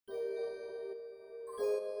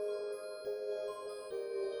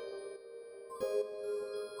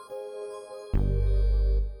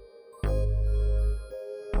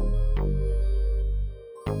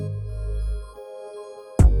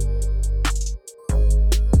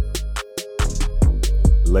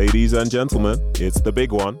Ladies and gentlemen, it's the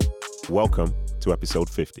big one. Welcome to episode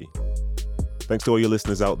 50. Thanks to all your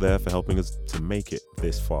listeners out there for helping us to make it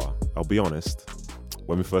this far. I'll be honest,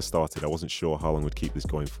 when we first started, I wasn't sure how long we'd keep this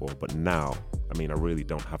going for, but now, I really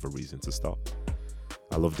don't have a reason to stop.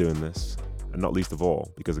 I love doing this, and not least of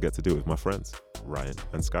all, because I get to do it with my friends, Ryan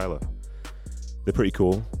and Skylar. They're pretty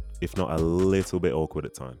cool, if not a little bit awkward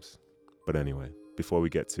at times. But anyway, before we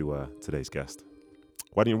get to today's guest,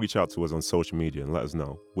 why don't you reach out to us on social media and let us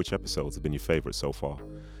know which episodes have been your favourite so far.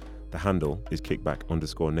 The handle is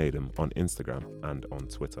kickback_Nadem on Instagram and on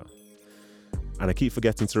Twitter. And I keep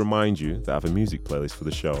forgetting to remind you that I have a music playlist for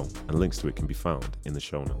the show, and links to it can be found in the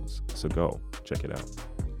show notes. So go, check it out.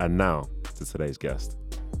 And now, to today's guest.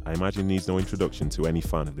 I imagine he needs no introduction to any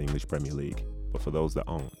fan of the English Premier League, but for those that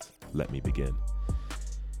aren't, let me begin.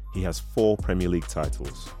 He has 4 Premier League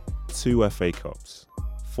titles, 2 FA Cups,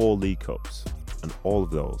 4 League Cups, and all of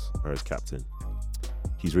those are as captain.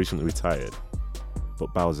 He's recently retired,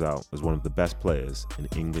 but bows out as one of the best players in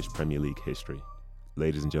English Premier League history.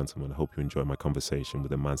 Ladies and gentlemen, I hope you enjoy my conversation with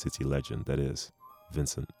the Man City legend that is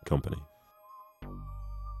Vincent Kompany.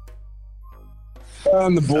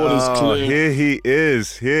 And the board is clear. Here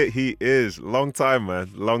he is. Long time, man.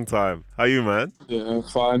 Long time. How you, man? Yeah,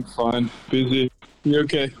 fine. Busy. You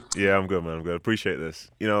okay? Yeah, I'm good, man. I'm good. Appreciate this.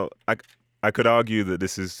 You know, I could argue that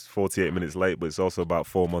this is 48 minutes late, but it's also about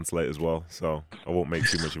 4 months late as well. So I won't make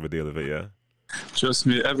too much of a deal of it, yeah? Trust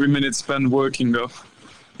me, every minute spent working though.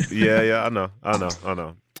 Yeah, I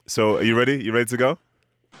know. So are you ready? You ready to go?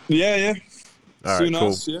 Yeah. All Soon right, cool.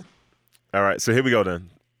 as, yeah. All right, so here we go then.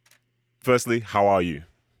 Firstly, how are you?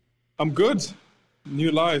 I'm good. New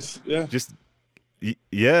life, yeah.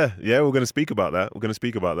 Yeah, we're going to speak about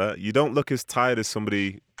that. You don't look as tired as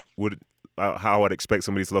somebody would, how I'd expect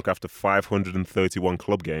somebody to look after 531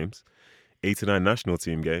 club games, 89 national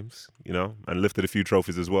team games, you know, and lifted a few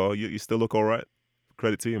trophies as well. You still look all right.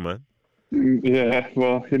 Credit to you, man. Yeah,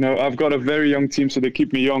 well, you know, I've got a very young team, so they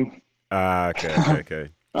keep me young. Okay.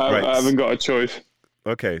 I haven't got a choice.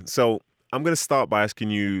 Okay, so I'm going to start by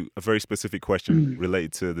asking you a very specific question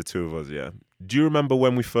related to the two of us, yeah? Do you remember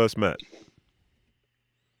when we first met?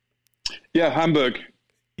 Yeah, Hamburg.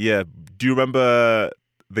 Yeah, do you remember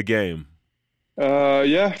the game?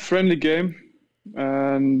 Yeah, friendly game.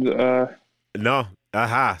 And... No.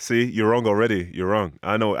 Aha, see, you're wrong already. You're wrong.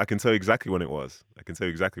 I know, I can tell you exactly when it was.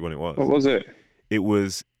 What was it? It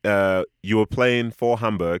was, you were playing for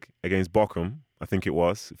Hamburg against Bochum, I think it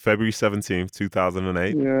was, February 17th,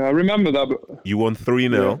 2008. Yeah, I remember that. But... You won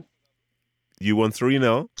 3-0. Yeah. You won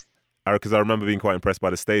 3-0, because I remember being quite impressed by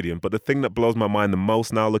the stadium. But the thing that blows my mind the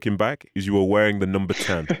most now looking back is you were wearing the number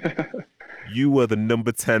 10. You were the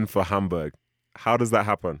number 10 for Hamburg. How does that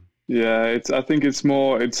happen? Yeah, I think it's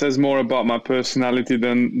more. It says more about my personality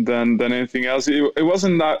than anything else. It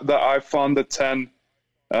wasn't that I found the 10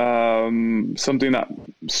 something that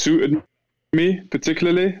suited me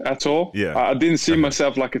particularly at all. Yeah, I didn't see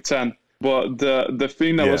myself like a 10. But the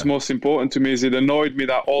thing that was most important to me is it annoyed me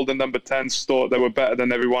that all the number 10s thought they were better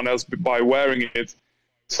than everyone else by wearing it.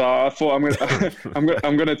 So I thought I'm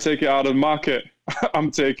gonna take it out of the market. I'm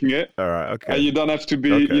taking it. All right, okay. And you don't have to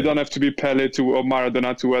be Pele or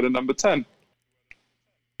Maradona to wear the number 10.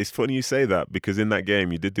 It's funny you say that because in that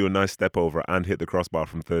game you did do a nice step over and hit the crossbar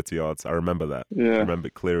from 30 yards. I remember that. Yeah. I remember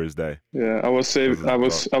it clear as day. Yeah, I was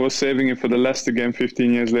saving it for the Leicester game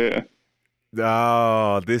 15 years later.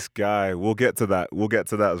 Oh, this guy. We'll get to that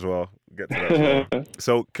as well.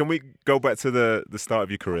 So can we go back to the start of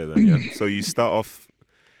your career then? Yeah. So you start off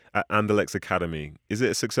at Anderlecht's academy. Is it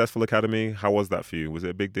a successful academy? How was that for you? Was it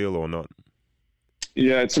a big deal or not?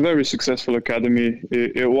 Yeah, it's a very successful academy.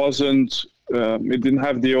 It wasn't. It didn't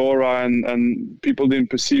have the aura, and people didn't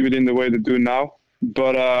perceive it in the way they do now.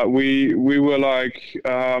 But we were like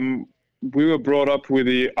we were brought up with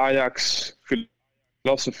the Ajax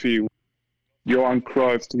philosophy. Johan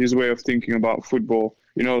Cruyff, his way of thinking about football.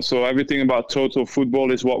 You know, so everything about total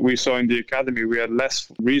football is what we saw in the academy. We had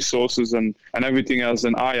less resources and everything else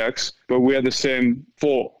than Ajax, but we had the same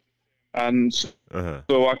thought. And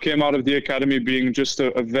so I came out of the academy being just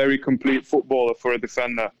a very complete footballer for a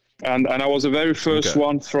defender. And I was the very first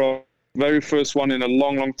one in a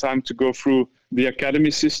long time to go through the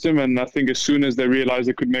academy system. And I think as soon as they realized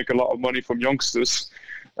they could make a lot of money from youngsters,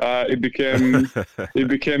 it became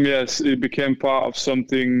part of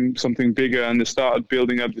something bigger, and they started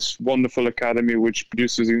building up this wonderful academy which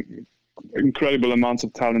produces incredible amounts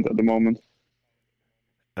of talent at the moment.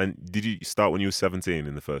 And did you start when you were 17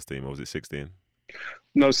 in the first team, or was it 16?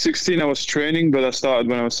 No, 16 I was training, but I started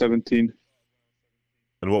when I was 17.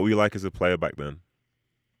 And what were you like as a player back then?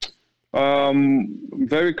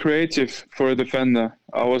 Very creative for a defender.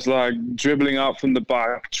 I was like dribbling out from the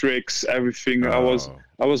back, tricks, everything. I was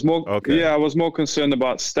more, okay. I was more concerned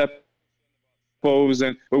about step pose,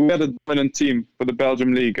 and but we had a dominant team for the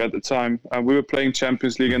Belgium league at the time, and we were playing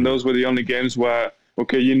Champions League, and those were the only games where,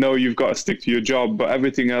 okay, you've got to stick to your job, but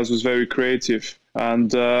everything else was very creative.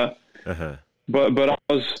 And but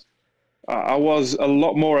I was a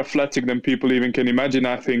lot more athletic than people even can imagine,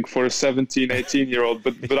 I think, for a 17, 18-year-old.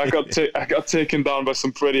 But I got taken down by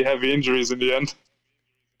some pretty heavy injuries in the end.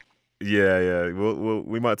 Yeah.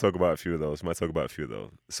 We might talk about a few of those.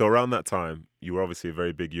 So around that time, you were obviously a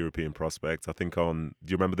very big European prospect. I think do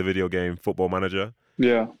you remember the video game Football Manager?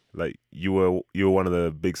 Yeah. Like you were one of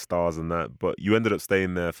the big stars in that, but you ended up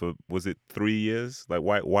staying there for, was it 3 years? Like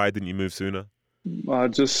why didn't you move sooner?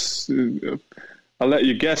 I'll let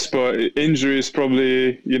you guess, but injury is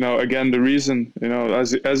probably, again, the reason,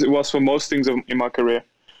 as it was for most things in my career.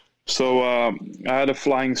 So I had a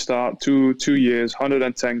flying start, two years,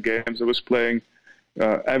 110 games. I was playing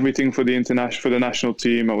everything for the national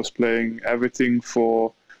team. I was playing everything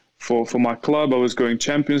for my club. I was going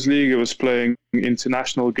Champions League. I was playing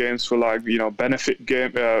international games for benefit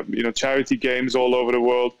game, charity games all over the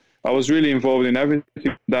world. I was really involved in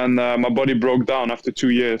everything. Then my body broke down after 2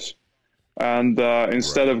 years. And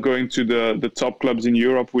instead of going to the top clubs in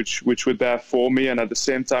Europe, which were there for me, and at the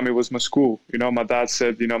same time it was my school. My dad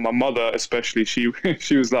said, my mother especially, she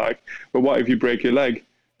was like, "But what if you break your leg?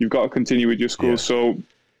 You've got to continue with your school." Yeah. So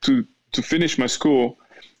to finish my school,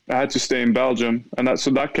 I had to stay in Belgium, and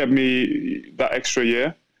that kept me that extra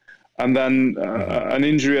year. And then an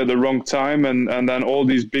injury at the wrong time, and then all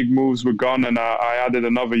these big moves were gone, and I added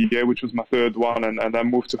another year, which was my third one, and then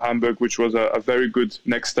moved to Hamburg, which was a very good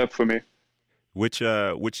next step for me. Which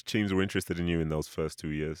teams were interested in you in those first 2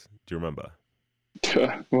 years? Do you remember?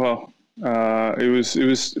 Well, it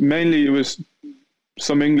was mainly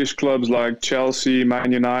some English clubs like Chelsea,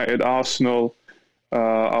 Man United, Arsenal.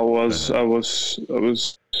 I was a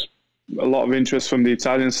lot of interest from the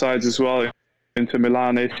Italian sides as well, Inter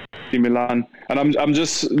Milan, AC Milan, and I'm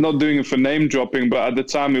just not doing it for name dropping, but at the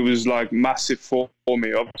time it was like massive for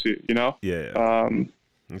me, obviously, Yeah.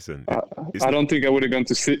 Listen, I don't think I would have gone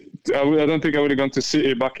to City. I don't think I would have gone to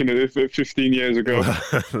City back in 15 years ago.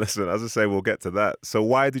 Listen, as I say, we'll get to that. So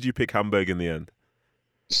why did you pick Hamburg in the end?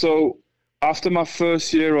 So after my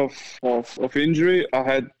first year of injury, I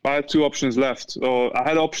had two options left. Or I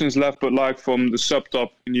had options left, but like from the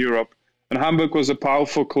sub-top in Europe. And Hamburg was a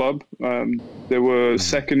powerful club. They were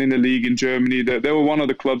second in the league in Germany. They were one of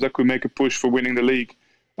the clubs that could make a push for winning the league.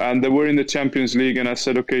 And they were in the Champions League. And I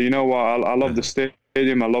said, okay, you know what? I love the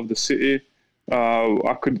stadium. I love the city. I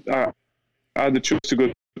had the choice to go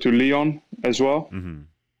to Lyon as well. Mm-hmm.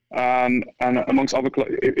 And amongst other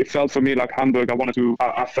clubs, it felt for me like Hamburg.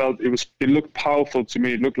 I felt it looked powerful to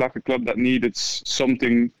me. It looked like a club that needed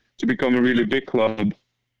something to become a really big club.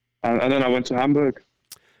 And then I went to Hamburg.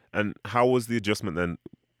 And how was the adjustment then,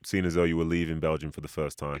 seeing as though you were leaving Belgium for the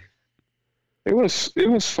first time? It was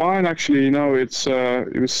fine, actually.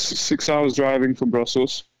 It was 6 hours driving from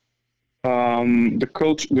Brussels. The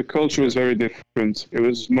culture was very different. It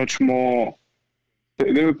was much more.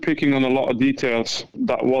 They were picking on a lot of details.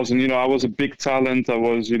 That wasn't, I was a big talent. I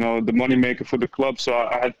was, the money maker for the club, so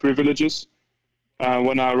I had privileges.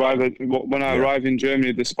 When I arrived in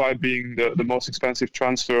Germany, despite being the most expensive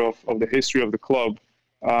transfer of the history of the club,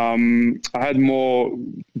 I had more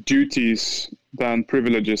duties than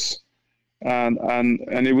privileges, and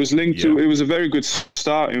it was linked to. It was a very good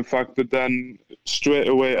start, in fact, but then straight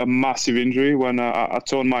away a massive injury when I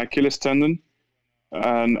torn my Achilles tendon,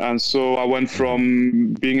 and so I went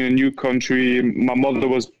from being in a new country. My mother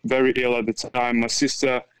was very ill at the time. My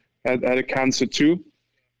sister had a cancer too,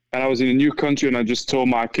 and I was in a new country, and I just tore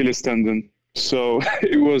my Achilles tendon. So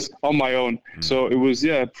it was on my own. So it was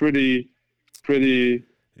pretty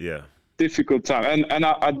difficult time, and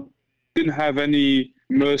I didn't have any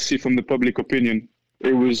mercy from the public opinion.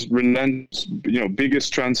 It was relentless,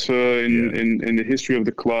 biggest transfer in the history of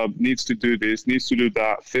the club, needs to do this, needs to do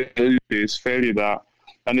that, failure this, failure that,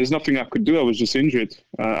 and there's nothing I could do. I was just injured,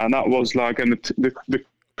 and that was and the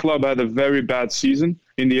club had a very bad season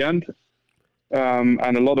in the end,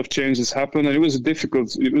 and a lot of changes happened, and it was a difficult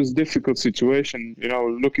situation,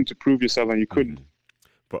 looking to prove yourself, and you couldn't.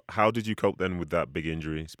 But how did you cope then with that big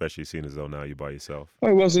injury, especially seeing as though now you're by yourself?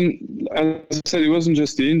 Well, it wasn't, as I said, it wasn't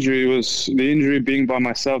just the injury. It was the injury being by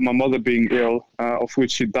myself, my mother being ill, of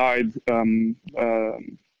which she died 12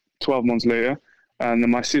 months later, and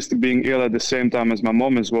my sister being ill at the same time as my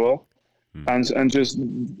mom as well. And just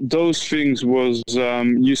those things was,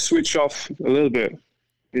 you switch off a little bit.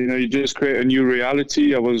 You just create a new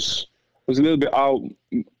reality. I was was a little bit out.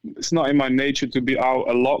 It's not in my nature to be out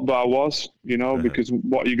a lot, but I was, because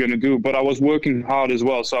what are you going to do? But I was working hard as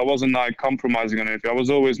well. So I wasn't like compromising on anything. I was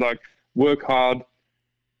always like work hard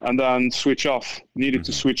and then switch off. Needed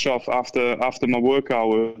to switch off after my work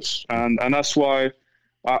hours. And that's why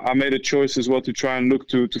I made a choice as well to try and look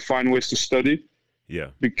to find ways to study.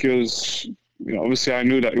 Yeah. Because, obviously I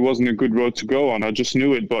knew that it wasn't a good road to go on. I just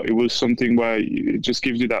knew it, but it was something where it just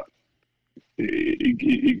gives you that,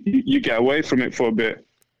 you get away from it for a bit.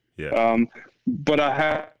 Yeah. But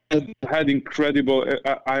I had incredible.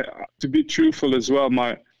 To be truthful as well,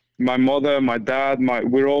 my mother, my dad,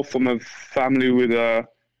 we're all from a family with a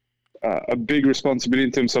big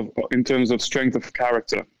responsibility in terms of strength of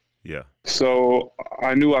character. Yeah. So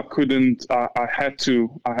I knew I couldn't. I had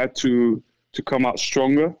to come out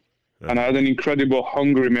stronger, and I had an incredible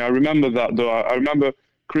hunger in me. I remember that though. I remember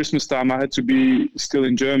Christmas time. I had to be still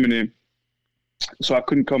in Germany. So I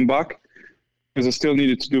couldn't come back because I still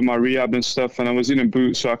needed to do my rehab and stuff, and I was in a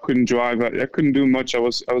boot, so I couldn't drive. I couldn't do much. I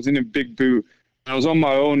was in a big boot. I was on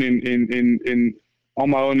my own in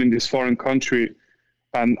this foreign country,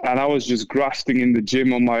 and I was just grafting in the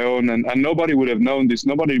gym on my own, and nobody would have known this.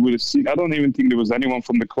 Nobody would have seen. I don't even think there was anyone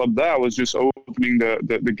from the club there. I was just opening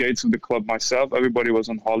the gates of the club myself. Everybody was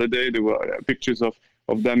on holiday. There were pictures of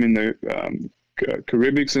them in the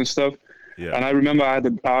Caribbeans and stuff. Yeah. And I remember I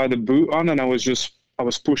had a boot on, and I was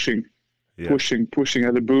pushing. I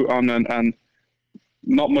had the boot on, and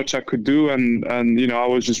not much I could do, and I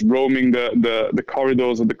was just roaming the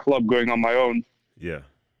corridors of the club, going on my own. Yeah.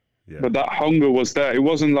 But that hunger was there. It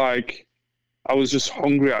wasn't like I was just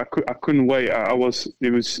hungry. I couldn't wait. I was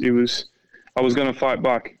gonna fight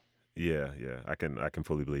back. Yeah. I can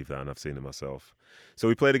fully believe that, and I've seen it myself. So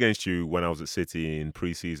we played against you when I was at City in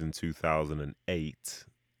pre-season 2008.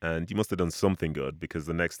 And you must have done something good, because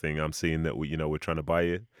the next thing I'm seeing that we're trying to buy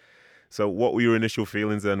you. So what were your initial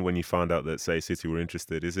feelings then when you found out that, say, City were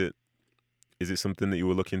interested? Is it something that you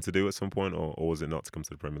were looking to do at some point, or was it not to come to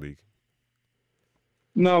the Premier League?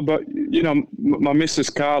 No, but my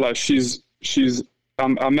Mrs. Carla,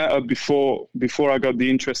 I met her before I got the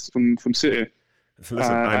interest from City. Listen,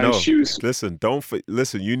 I know.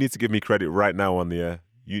 Listen. You need to give me credit right now on the air,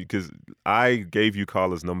 because I gave you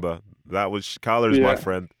Carla's number. Carla is my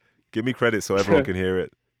friend. Give me credit so everyone can hear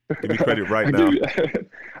it. Give me credit right now.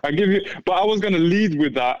 I give you, but I was going to lead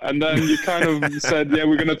with that, and then you kind of said, "Yeah,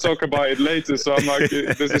 we're going to talk about it later." So I'm like,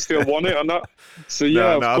 "Does he still want it or not?" So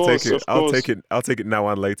yeah, no, of course, I'll take it. I'll take it now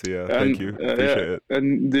and later. Yeah, thank you. Appreciate it.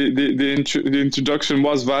 And the introduction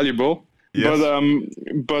was valuable. Yes.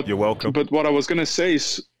 But you're welcome. But what I was going to say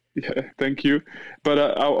is, thank you.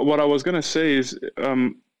 But what I was going to say is,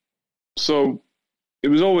 so. It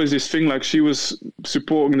was always this thing, like she was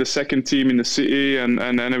supporting the second team in the city, and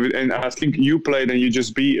I think you played and you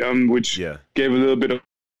just beat them, which gave a little bit of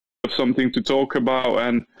something to talk about.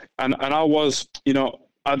 And I was,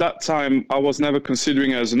 at that time, I was never considering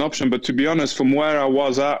it as an option. But to be honest, from where I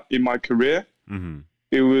was at in my career,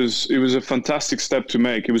 it was a fantastic step to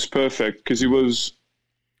make. It was perfect because it was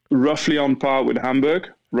roughly on par with Hamburg,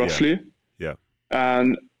 roughly. Yeah.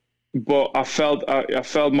 But I felt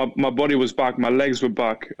my body was back, my legs were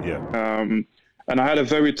back. Yeah. And I had a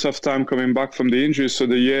very tough time coming back from the injuries. So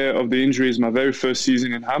the year of the injury is my very first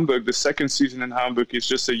season in Hamburg. The second season in Hamburg is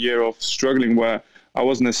just a year of struggling where I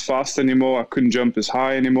wasn't as fast anymore. I couldn't jump as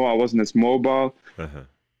high anymore. I wasn't as mobile.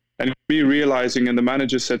 And me realizing, and the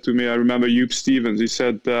manager said to me, I remember Joop Stevens, he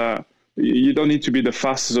said, you don't need to be the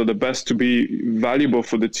fastest or the best to be valuable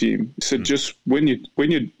for the team. He said, just win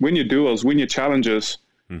your duels, win your challenges.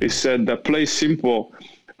 He said that play simple.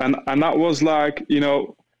 And that was like,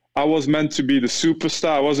 I was meant to be the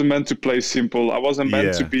superstar. I wasn't meant to play simple. I wasn't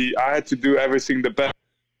meant to be, I had to do everything the best.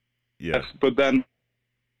 Yeah. But then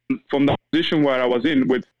from the position where I was in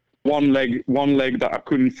with one leg that I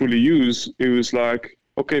couldn't fully use, it was like,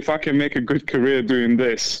 okay, if I can make a good career doing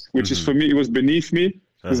this, which is for me, it was beneath me.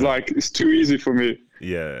 It's like, it's too easy for me.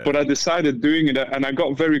 Yeah. But I decided doing it, and I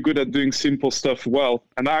got very good at doing simple stuff well.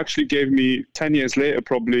 And that actually gave me 10 years later,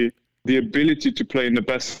 probably the ability to play in the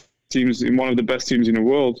best teams, in one of the best teams in the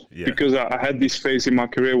world, because I had this phase in my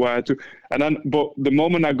career where I had to, but the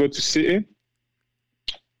moment I go to City,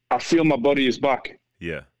 I feel my body is back.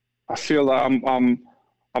 Yeah. I feel that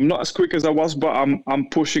I'm not as quick as I was, but I'm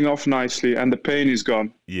pushing off nicely, and the pain is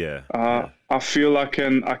gone. Yeah. I feel I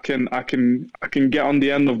can get on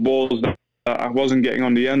the end of balls that I wasn't getting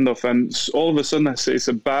on the end of, and all of a sudden I say it's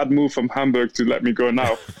a bad move from Hamburg to let me go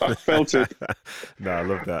now. I felt it. No, I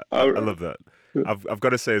love that. I love that. I've got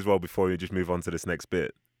to say as well, before you just move on to this next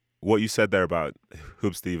bit, what you said there about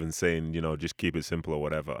Joop Stevens saying, just keep it simple or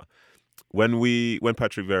whatever. when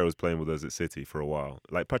Patrick Vieira was playing with us at City for a while,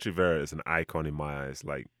 like Patrick Vieira is an icon in my eyes,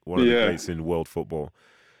 like one of the greats in world football.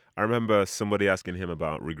 I remember somebody asking him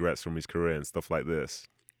about regrets from his career and stuff like this.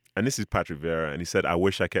 And this is Patrick Vieira, and he said, "I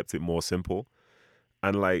wish I kept it more simple."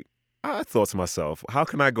 And like, I thought to myself, how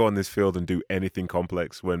can I go on this field and do anything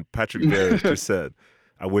complex when Patrick Vieira just said,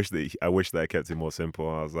 I wish that I kept it more simple.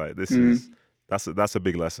 I was like, that's a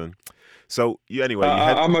big lesson. So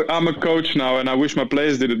I'm a coach now, and I wish my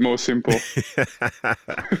players did it more simple.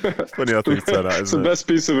 It's funny how things turn out. It's the best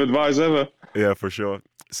piece of advice ever. Yeah, for sure.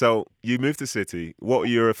 So you moved to City. What were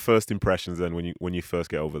your first impressions then when you first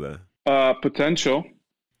get over there? Potential.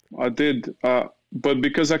 I did, but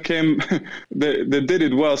because I came, they did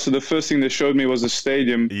it well. So the first thing they showed me was the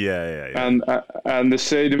stadium. Yeah. And the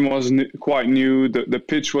stadium was quite new. The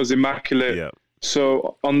pitch was immaculate. Yeah.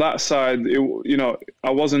 So on that side, I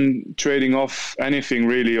wasn't trading off anything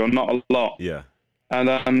really, or not a lot. Yeah. And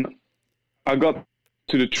then I got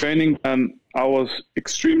to the training, and I was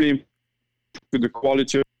extremely impressed with the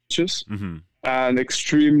quality of pitches, and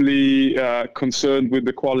extremely concerned with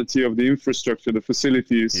the quality of the infrastructure, the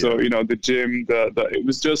facilities. Yeah. So the gym, it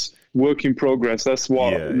was just work in progress. That's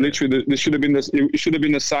what literally it should have been. It should have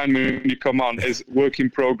been a sign when you come on, is work in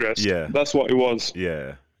progress. Yeah. That's what it was.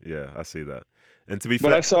 Yeah. I see that. And to be fair,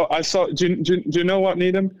 but I saw. Do you know what,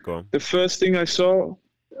 Needham? Go on. The first thing I saw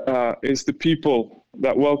is the people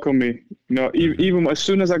that welcomed me. Even as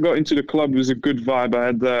soon as I got into the club, it was a good vibe. I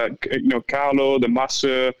had Carlo, the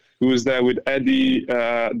master, who was there with Eddie,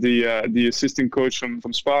 the assistant coach from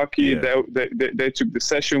Sparky. Yeah. They took the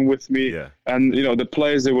session with me, and the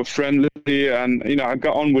players, they were friendly, and I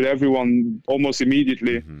got on with everyone almost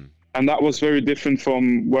immediately. And that was very different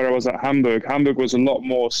from where I was at Hamburg. Hamburg was a lot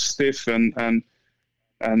more stiff and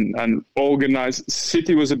organized.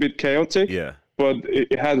 City was a bit chaotic. Yeah. But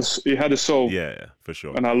it had a soul. Yeah, for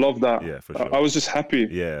sure. And I love that. Yeah, for sure. I was just happy.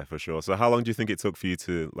 Yeah, for sure. So how long do you think it took for you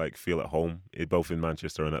to like feel at home, both in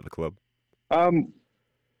Manchester and at the club?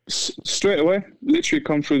 Straight away, literally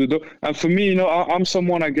come through the door. And for me, I'm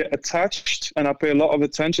someone, I get attached, and I pay a lot of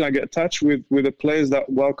attention. I get attached with the players that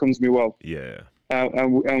welcomes me well. Yeah.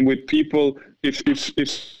 And with people, if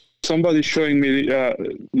somebody's showing me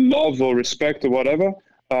love or respect or whatever,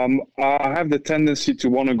 I have the tendency to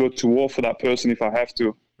want to go to war for that person if I have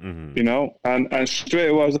to, and straight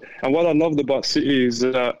away. And what I loved about City is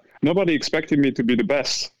nobody expected me to be the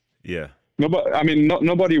best. Yeah.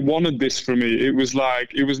 Nobody wanted this from me. It was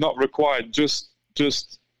like, it was not required. Just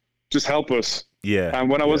help us. Yeah. And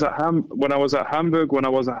when I was at Hamburg, when I was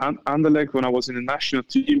at Anderlecht, when I was in the national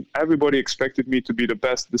team, everybody expected me to be the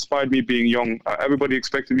best, despite me being young. Everybody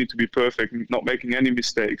expected me to be perfect, not making any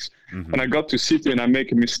mistakes. And I got to City and I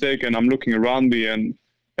make a mistake, and I'm looking around me, and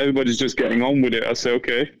everybody's just getting on with it. I say,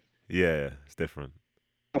 okay. Yeah, it's different.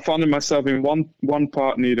 I found myself in one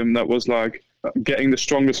part, Needham, that was like getting the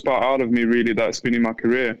strongest part out of me, really, that's been in my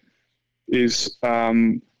career, is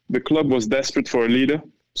the club was desperate for a leader.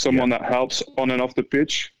 Someone that helps on and off the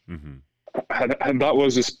pitch. And that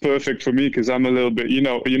was just perfect for me, because I'm a little bit, you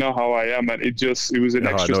know how I am, and it was an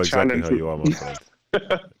extra challenge. I know exactly how you are, my friend.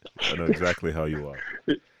 I know exactly how you are.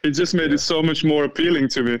 It just made it so much more appealing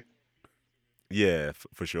to me. Yeah,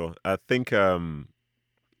 for sure. I think,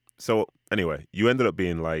 so anyway, you ended up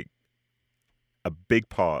being like a big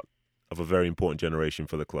part of a very important generation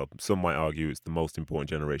for the club. Some might argue it's the most important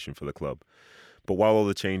generation for the club. But while all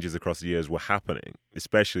the changes across the years were happening,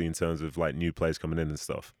 especially in terms of like new players coming in and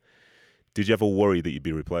stuff, did you ever worry that you'd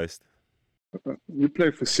be replaced? You play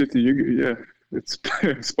for City,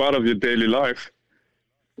 it's part of your daily life.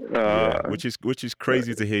 Which is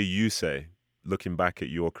crazy to hear you say, looking back at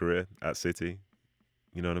your career at City.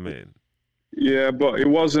 You know what I mean? Yeah, but it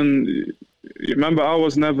wasn't. Remember, I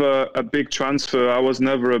was never a big transfer. I was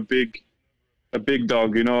never a big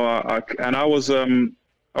dog. And I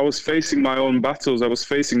was facing my own battles. I was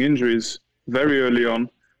facing injuries very early on.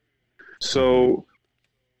 So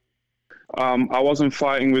I wasn't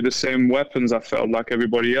fighting with the same weapons, I felt, like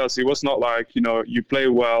everybody else. It was not like, you play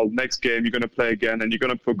well, next game you're going to play again and you're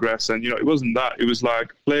going to progress. And, it wasn't that. It was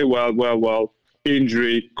like, play well,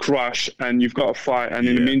 injury, crash, and you've got to fight. And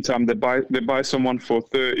in the meantime, they buy someone for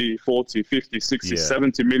 30, 40, 50, 60,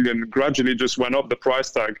 70 million. Gradually just went up the price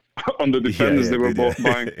tag on the defenders they were both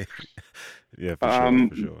buying. Yeah, for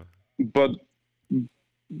sure.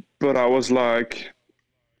 But I was like,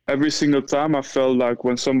 every single time I felt like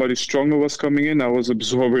when somebody stronger was coming in, I was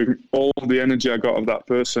absorbing all the energy I got of that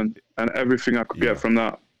person and everything I could get from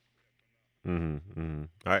that.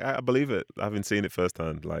 I believe it. I haven't seen it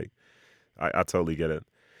firsthand. Like, I totally get it.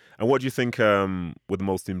 And what do you think were the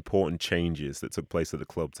most important changes that took place at the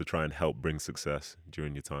club to try and help bring success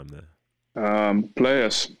during your time there?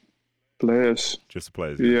 Players. Just the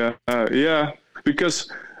players. Yeah.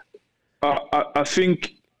 Because I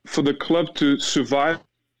think for the club to survive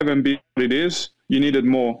and be what it is, you needed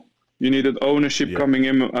more. You needed ownership coming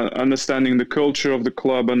in, understanding the culture of the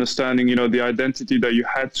club, understanding, the identity that you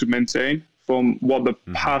had to maintain from what the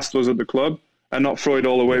past was at the club, and not throw it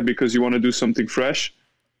all away because you want to do something fresh.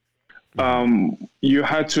 You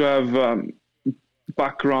had to have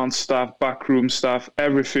background staff, backroom staff,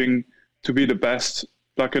 everything to be the best,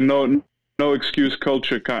 like a no excuse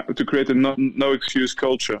culture, to create a no excuse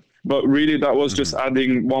culture. But really, that was just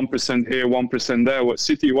adding 1% here, 1% there. What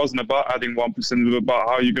City wasn't about adding 1%, it was about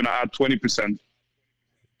how you're going to add 20%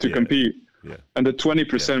 to compete. Yeah. And the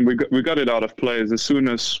 20%, we got it out of players. As soon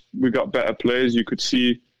as we got better players, you could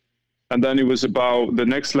see. And then it was about the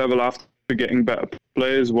next level after getting better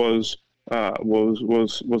players was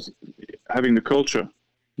having the culture,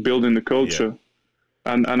 building the culture. Yeah.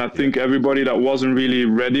 And I think everybody that wasn't really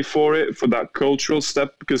ready for that cultural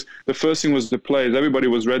step, because the first thing was the players. Everybody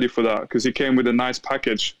was ready for that because he came with a nice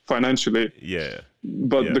package financially. Yeah.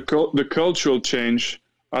 But the cultural change,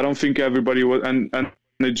 I don't think everybody was, and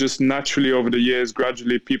it just naturally over the years,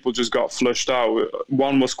 gradually people just got flushed out.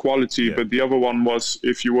 One was quality, but the other one was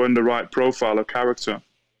if you were in the right profile or character.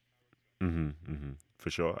 For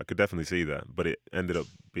sure. I could definitely see that. But it ended up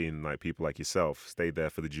being like people like yourself stayed there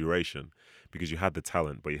for the duration because you had the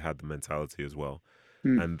talent, but you had the mentality as well.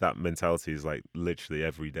 And that mentality is like literally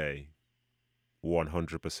every day,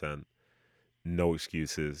 100%, no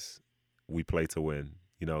excuses. We play to win.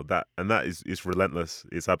 That is relentless.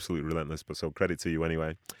 It's absolutely relentless. But so credit to you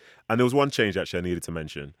anyway. And there was one change actually I needed to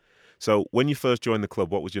mention. So when you first joined the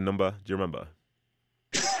club, what was your number? Do you remember?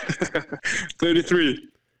 33.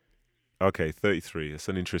 Okay, 33. It's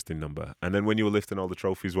an interesting number. And then when you were lifting all the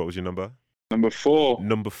trophies, what was your number? Number 4.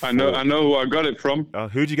 Number 4. I know who I got it from.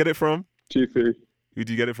 Who'd you get it from? Chiefy.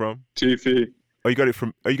 Who'd you get it from? Chiefy. Oh, you got it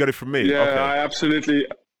from me? Yeah, okay. I absolutely.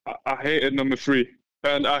 I hated number 3.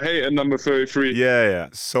 And I hated number 33. Yeah.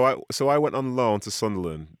 So I went on loan to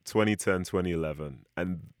Sunderland 2010, 2011.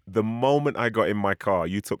 And the moment I got in my car,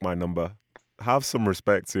 you took my number. Have some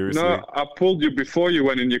respect, seriously. No, I pulled you before you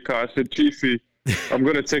went in your car. I said, Chiefy, I'm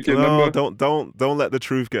going to take your number. Don't let the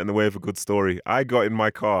truth get in the way of a good story. I got in my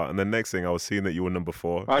car, and the next thing I was seeing that you were number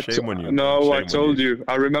 4. Shame on you. No, I told you.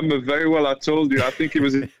 I remember very well. I told you. I think it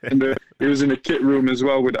was in the kit room as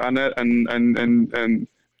well with Annette and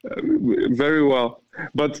very well.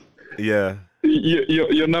 But yeah,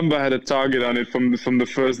 your number had a target on it from the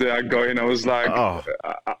first day I got in. I was like,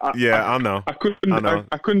 I know. I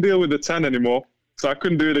couldn't deal with the 10 anymore. So I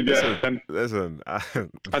couldn't do it again. Listen. I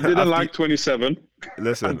didn't like 27.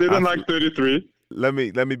 Listen. I didn't like 33. Let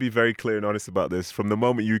me be very clear and honest about this. From the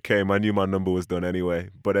moment you came, I knew my number was done anyway.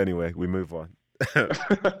 But anyway, we move on.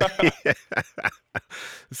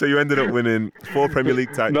 So you ended up winning 4 Premier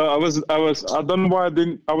League titles. No, I don't know why I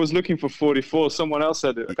didn't. I was looking for 44. Someone else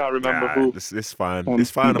said it. I can't remember who. It's fine.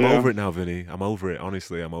 It's fine. I'm over it now, Vinny. I'm over it.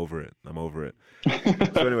 Honestly, I'm over it.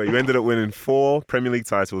 So anyway, you ended up winning 4 Premier League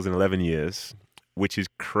titles in 11 years. Which is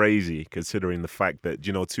crazy considering the fact that,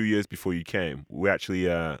 2 years before you came, we actually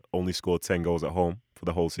only scored 10 goals at home for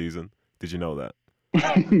the whole season. Did you know that?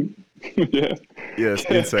 Yeah. Yes,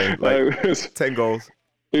 insane. Like 10 goals.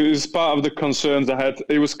 It was part of the concerns I had.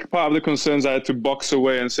 It was part of the concerns I had to box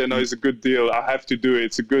away and say, no, it's a good deal. I have to do it.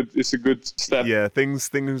 It's a good step. Yeah, things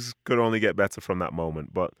could only get better from that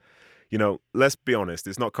moment. But, let's be honest.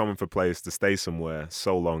 It's not common for players to stay somewhere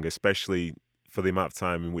so long, especially for the amount of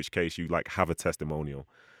time in which case you have a testimonial.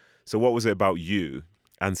 So what was it about you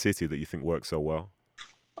and City that you think worked so well?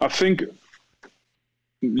 I think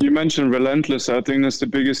you mentioned relentless. I think that's the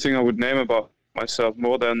biggest thing I would name about myself,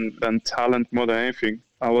 more than talent, more than anything.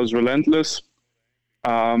 I was relentless,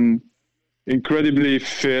 incredibly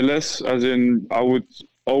fearless, as in I would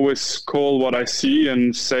always call what I see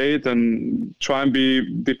and say it and try and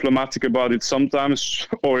be diplomatic about it sometimes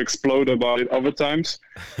or explode about it other times.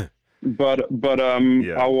 But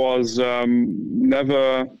I was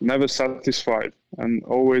never satisfied and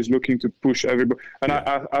always looking to push everybody. And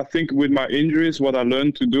I think with my injuries, what I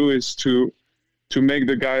learned to do is to make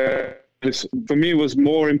the guy. For me, it was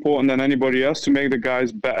more important than anybody else to make the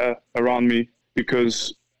guys better around me,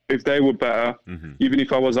 because if they were better, even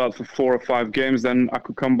if I was out for 4 or 5 games, then I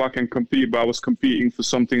could come back and compete. But I was competing for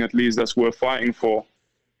something at least that's worth fighting for.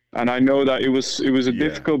 And I know that it was a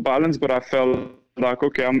difficult balance, but I felt like,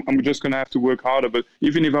 okay, I'm just going to have to work harder. But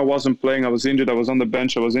even if I wasn't playing, I was injured, I was on the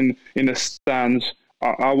bench, I was in the stands,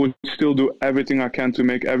 I would still do everything I can to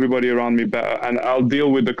make everybody around me better. And I'll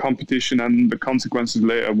deal with the competition and the consequences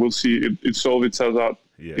later. We'll see. It solves itself out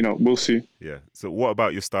Yeah. we'll see. Yeah. So what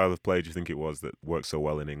about your style of play do you think it was that worked so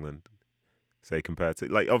well in England? Say compared to,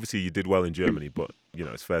 like, obviously you did well in Germany, but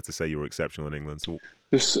it's fair to say you were exceptional in England. So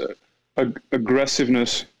This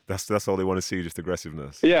aggressiveness. that's all they want to see, just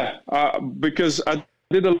aggressiveness. Yeah, because I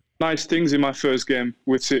did a lot of nice things in my first game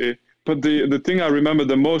with City. But the thing I remember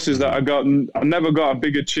the most is that I never got a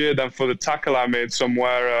bigger cheer than for the tackle I made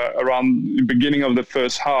somewhere around the beginning of the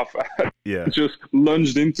first half. Yeah. Just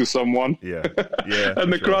lunged into someone. Yeah. Yeah.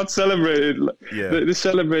 And the crowd celebrated. Yeah. They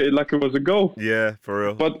celebrated like it was a goal. Yeah, for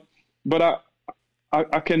real. But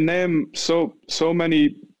I can name so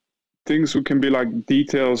many things who can be like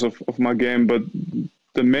details of my game. But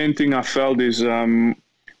the main thing I felt is when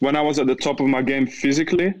I was at the top of my game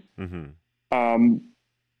physically,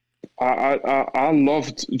 I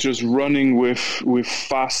loved just running with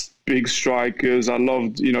fast, big strikers. I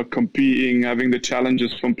loved, competing, having the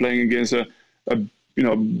challenges from playing against a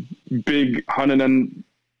big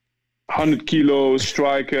 100 kilo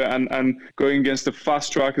striker and going against the fast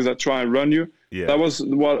strikers that try and run you. Yeah. That was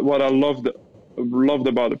what I loved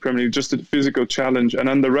about the Premier League, just the physical challenge. And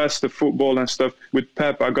then the rest, the football and stuff, with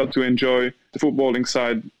Pep, I got to enjoy the footballing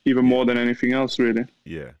side even more than anything else, really.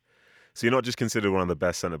 Yeah. So you're not just considered one of the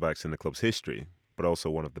best centre-backs in the club's history, but also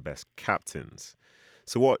one of the best captains.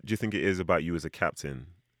 So what do you think it is about you as a captain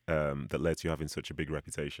that led to you having such a big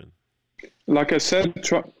reputation? Like I said,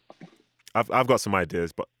 I've got some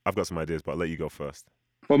ideas, but I'll let you go first.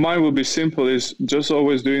 Well, mine will be simple, is just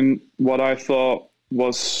always doing what I thought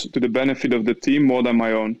was to the benefit of the team more than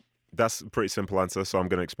my own. That's a pretty simple answer, so I'm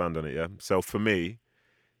going to expand on it, yeah? So for me,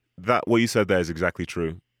 that what you said there is exactly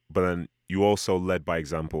true, but then you also led by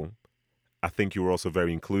example. I think you were also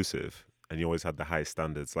very inclusive, and you always had the highest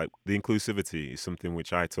standards. Like, the inclusivity is something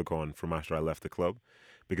which I took on from after I left the club,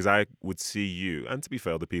 because I would see you, and to be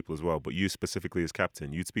fair, other people as well, but you specifically as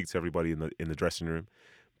captain, you'd speak to everybody in the dressing room,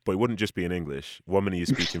 but it wouldn't just be in English. 1 minute you're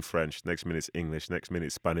speaking French, next minute it's English, next minute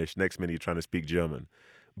it's Spanish, next minute you're trying to speak German.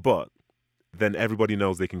 But then everybody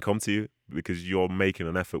knows they can come to you because you're making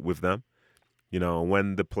an effort with them.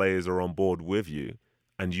 When the players are on board with you,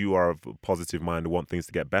 and you are of a positive mind and want things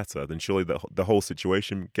to get better, then surely the whole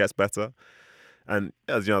situation gets better. And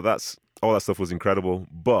as you know, that's all that stuff was incredible.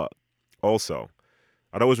 But also,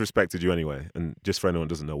 I'd always respected you anyway. And just for anyone who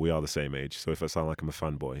doesn't know, we are the same age. So if I sound like I'm a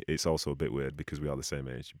fanboy, it's also a bit weird because we are the same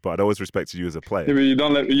age. But I'd always respected you as a player. Yeah, but you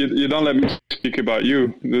don't let me speak about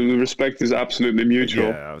you. The respect is absolutely mutual.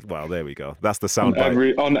 Yeah, well, there we go. That's the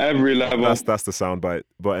soundbite. On every level. That's the soundbite.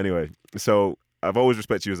 But anyway, so I've always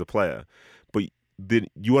respected you as a player. But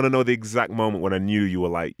you want to know the exact moment when I knew you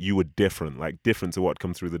were different, like different to what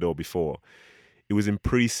come through the door before. It was in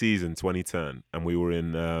pre-season 2010, and we were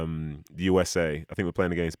in the USA. I think we were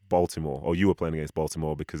playing against Baltimore, or you were playing against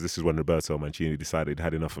Baltimore, because this is when Roberto Mancini decided he'd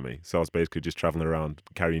had enough of me. So I was basically just traveling around,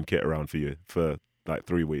 carrying kit around for you for like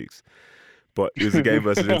 3 weeks. But it was a game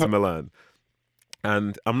versus Inter Milan.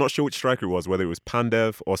 And I'm not sure which striker it was, whether it was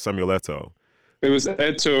Pandev or Samuel Eto'o. It was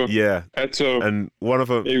Eto'o. Yeah. Eto'o. And one of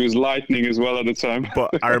them... He was lightning as well at the time. But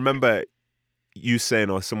I remember you saying,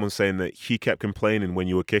 or someone saying, that he kept complaining when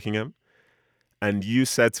you were kicking him. And you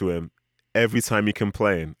said to him, every time you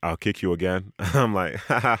complain, I'll kick you again. I'm like,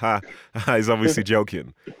 ha. He's obviously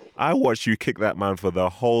joking. I watched you kick that man for the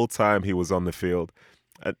whole time he was on the field.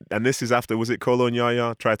 And this is after, was it Kolo and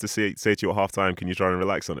Yaya tried to say to you at halftime, can you try and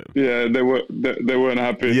relax on him? Yeah, they weren't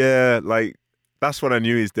happy. Yeah, like, that's when I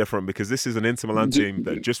knew he's different, because this is an Inter Milan team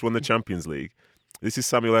that just won the Champions League. This is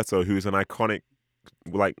Samuel Eto'o, who's an iconic,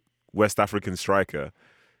 like, West African striker.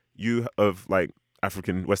 You of, like,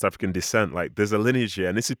 West African descent. Like, there's a lineage here,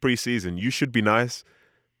 and this is pre-season. You should be nice,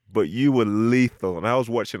 but you were lethal. And I was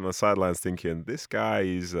watching on the sidelines thinking, this guy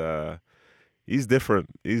is, he's different.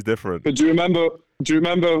 He's different. But do you remember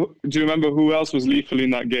who else was lethal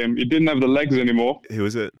in that game? He didn't have the legs anymore. Who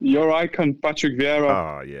is it? Your icon, Patrick Vieira.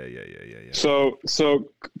 Oh, yeah. So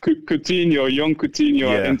Coutinho, young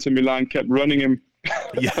Coutinho at Inter Milan kept running him.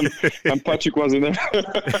 Yeah. and Patrick wasn't there.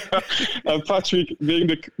 And Patrick, being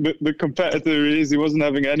the competitor he is, he wasn't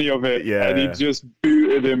having any of it. Yeah. And he just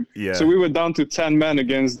booted him. Yeah. So we were down to 10 men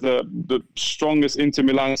against the strongest Inter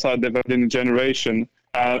Milan side they've had in a generation.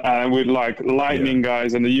 And with like lightning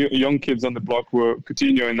guys, and the young kids on the block were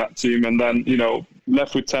Coutinho in that team. And then,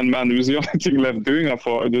 left with 10 men, it was the only thing left doing, I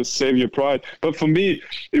thought, just save your pride. But for me,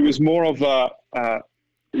 it was more of I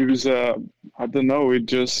don't know, it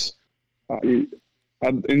just...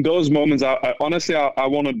 in those moments, I honestly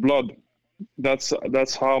wanted blood. That's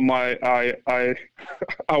how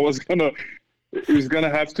I was gonna It was gonna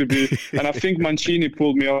have to be, and I think Mancini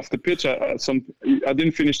pulled me off the pitch at some. I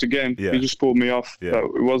didn't finish the game. Yeah. He just pulled me off. Yeah.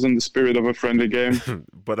 It wasn't the spirit of a friendly game.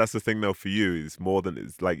 But that's the thing, though. For you, it's more than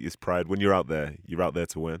it's like it's pride. When you're out there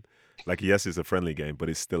to win. Like, yes, it's a friendly game, but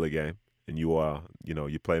it's still a game, and you are,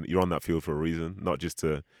 you're on that field for a reason, not just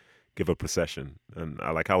to give a procession. And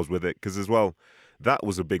I was with it because as well, that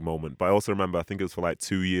was a big moment. But I also remember, I think it was for like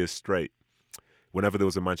 2 years straight. Whenever there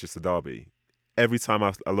was a Manchester derby, every time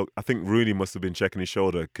I look, I think Rooney must have been checking his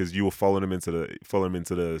shoulder because you were following him into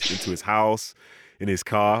his house, in his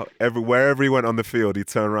car, wherever he went on the field, he'd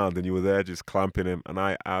turn around and you were there just clamping him, and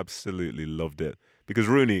I absolutely loved it because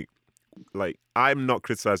Rooney, like, I'm not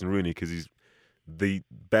criticizing Rooney because he's the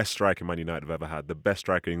best striker Man United have ever had, the best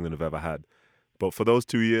striker England have ever had, but for those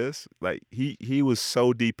 2 years, like he was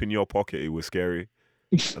so deep in your pocket, it was scary,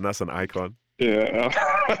 and that's an icon. Yeah,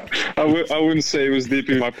 I wouldn't say it was deep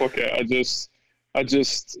in my pocket. I just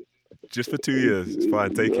for 2 years, it's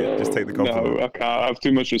fine. Take it. Just take the compliment. No, I can't. I have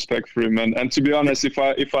too much respect for him, and to be honest, if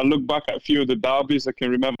I look back at a few of the derbies, I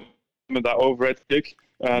can remember that overhead kick,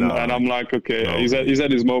 and I'm like, okay, he's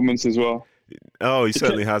had his moments as well. Oh, he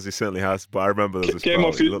certainly has. He certainly has. But I remember there was came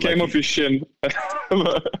off his shin.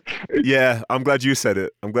 Yeah, I'm glad you said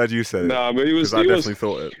it. Nah, but I definitely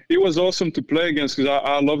thought it. It was awesome to play against because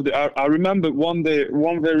I loved it. I remember one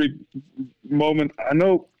very moment. I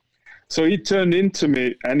know. So he turned into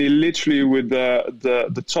me, and he literally, with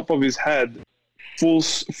the top of his head, full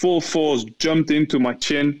force, jumped into my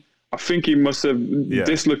chin. I think he must have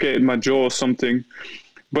dislocated my jaw or something.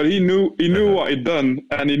 But he knew what he'd done,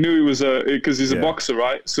 and he knew he was because he's a boxer,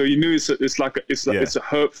 right? So he knew it's a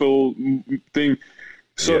hurtful thing.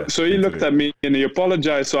 So he looked at me and he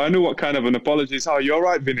apologized. So I knew what kind of an apology is. Oh, you're all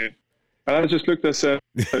right, Vinny. And I just looked and said,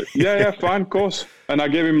 yeah, fine, of course. And I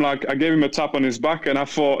gave him a tap on his back, and I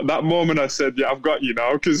thought that moment I said, yeah, I've got you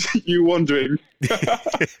now, because you wondering.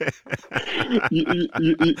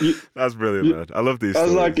 That's brilliant, man. I love these stories. I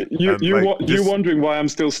was like, you wondering why I'm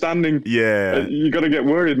still standing. Yeah. You got to get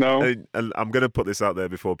worried now. And I'm going to put this out there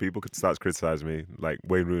before people could start criticizing me. Like,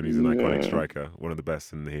 Wayne Rooney's an iconic striker, one of the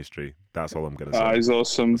best in the history. That's all I'm going to say. He's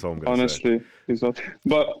awesome. That's all I'm going to say. Honestly, he's awesome.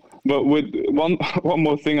 But with one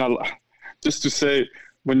more thing, just to say,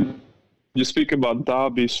 when you speak about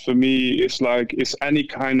derbies, for me, it's like it's any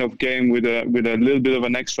kind of game with a little bit of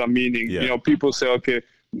an extra meaning. Yeah. People say, okay,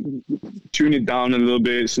 tune it down a little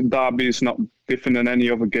bit. So derby is not different than any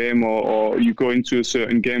other game, or you go into a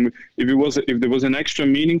certain game. If there was an extra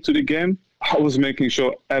meaning to the game, I was making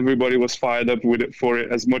sure everybody was fired up for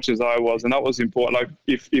it as much as I was, and that was important. Like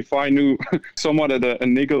if I knew someone had a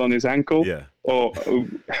niggle on his ankle, or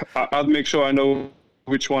I'd make sure I know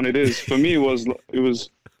which one it is. For me, it was.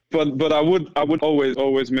 But I would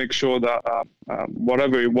always make sure that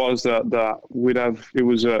whatever it was that we'd have, it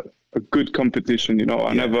was a good competition.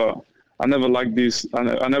 I never liked these.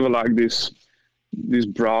 I never liked these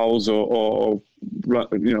brawls or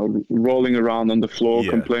rolling around on the floor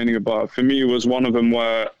complaining about. For me, it was one of them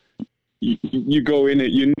where you go in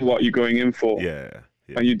it, you know what you're going in for,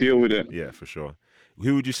 and you deal with it. Yeah, for sure.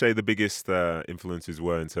 Who would you say the biggest influences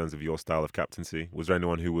were in terms of your style of captaincy? Was there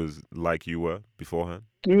anyone who was like you were beforehand?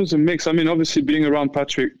 It was a mix. I mean, obviously being around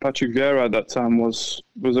Patrick Vieira at that time was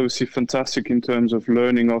obviously fantastic in terms of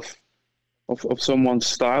learning of someone's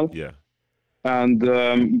style. Yeah.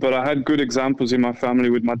 And but I had good examples in my family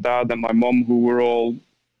with my dad and my mom, who were all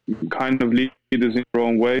kind of leaders in their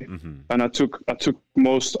own way. Mm-hmm. And I took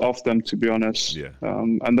most of them, to be honest. Yeah.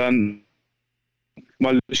 And then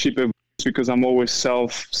my leadership, because I'm always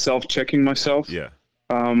self-checking myself. Yeah.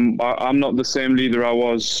 I'm not the same leader I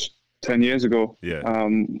was 10 years ago. Yeah.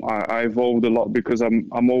 I evolved a lot because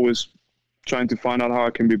I'm always trying to find out how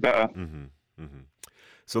I can be better. Mm-hmm. Mm-hmm.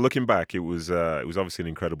 So looking back, it was obviously an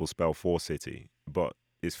incredible spell for City, but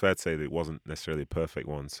it's fair to say that it wasn't necessarily a perfect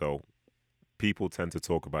one. So people tend to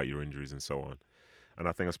talk about your injuries and so on. And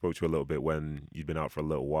I think I spoke to you a little bit when you'd been out for a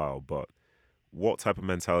little while, but what type of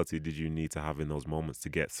mentality did you need to have in those moments to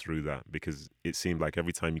get through that? Because it seemed like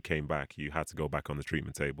every time you came back, you had to go back on the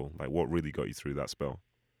treatment table. Like, what really got you through that spell?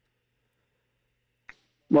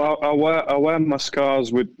 Well, I wear my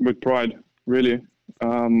scars with pride, really.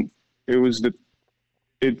 It's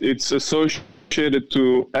associated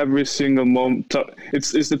to every single moment.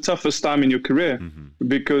 It's the toughest time in your career, mm-hmm.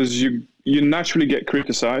 because you naturally get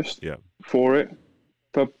criticized for it.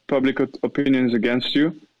 Public opinions against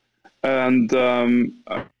you. And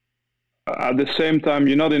at the same time,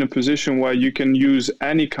 you're not in a position where you can use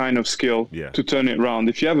any kind of skill to turn it around.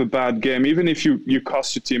 If you have a bad game, even if you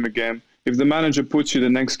cost your team a game, if the manager puts you the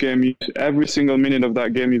next game, every single minute of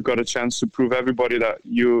that game, you've got a chance to prove everybody that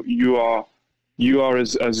you're you are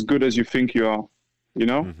as good as you think you are, you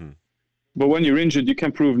know? Mm-hmm. But when you're injured, you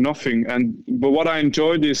can prove nothing. But what I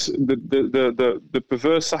enjoyed is the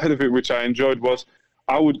perverse side of it, which I enjoyed, was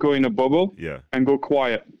I would go in a bubble and go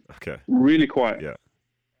quiet. Okay. Really quiet.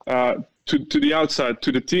 Yeah. To the outside,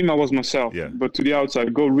 to the team, I was myself. Yeah. But to the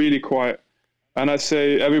outside, go really quiet. And I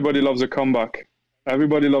say, everybody loves a comeback.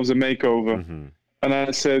 Everybody loves a makeover. Mm-hmm. And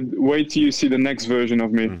I said, wait till you see the next version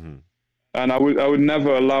of me. Mm-hmm. And I would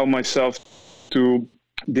never allow myself to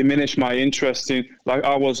diminish my interest in, like,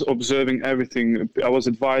 I was observing everything. I was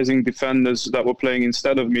advising defenders that were playing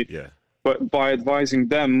instead of me. Yeah. But by advising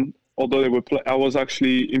them, although they were I was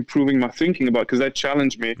actually improving my thinking about, because they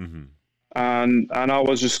challenged me. Mm-hmm. And I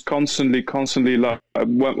was just constantly like, I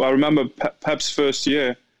remember Pep's first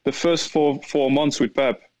year, the first four months with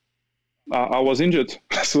Pep, I was injured.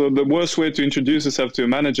 So the worst way to introduce yourself to a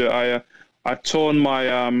manager, I torn my,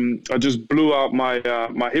 I just blew out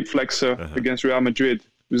my hip flexor against Real Madrid.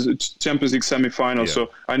 It was a Champions League semi-final. Yeah.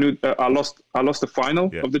 So I knew I lost the final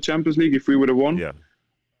of the Champions League if we would have won. Yeah.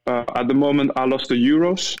 At the moment, I lost the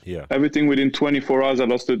Euros. Yeah. Everything within 24 hours, I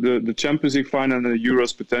lost the Champions League final and the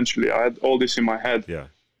Euros potentially. I had all this in my head. Yeah.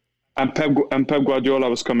 And Pep Guardiola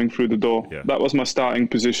was coming through the door. Yeah. That was my starting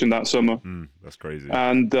position that summer. That's crazy.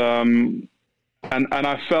 And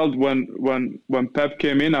I felt when Pep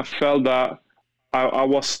came in, I felt that I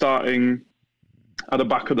was starting at the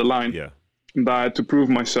back of the line. Yeah. And I had to prove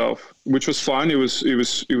myself, which was fine. It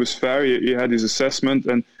was fair. He had his assessment,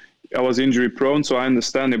 and I was injury prone, so I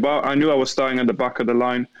understand it. But I knew I was starting at the back of the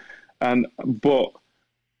line, but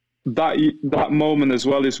that moment as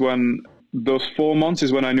well is when those 4 months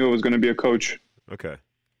is when I knew I was going to be a coach. Okay.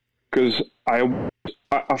 Because I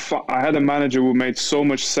had a manager who made so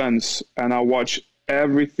much sense, and I watched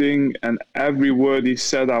everything and every word he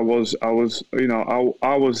said. I was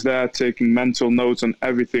there taking mental notes on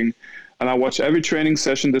everything. And I watched every training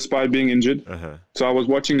session despite being injured. So I was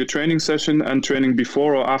watching the training session and training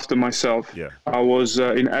before or after myself. Yeah. I was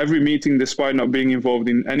in every meeting despite not being involved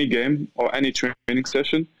in any game or any training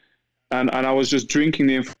session. And I was just drinking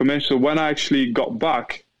the information. So when I actually got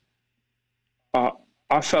back,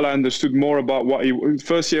 I felt I understood more about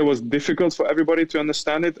first year was difficult for everybody to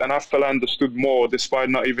understand it. And I felt I understood more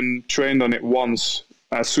despite not even trained on it once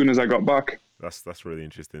as soon as I got back. That's really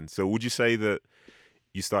interesting. So would you say that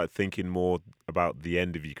you started thinking more about the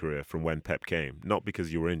end of your career from when Pep came, not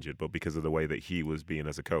because you were injured, but because of the way that he was being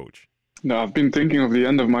as a coach? No, I've been thinking of the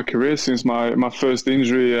end of my career since my first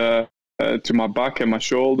injury to my back and my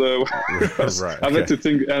shoulder. Right, I've had to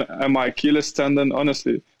think, and my Achilles tendon,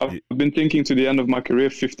 honestly. I've been thinking to the end of my career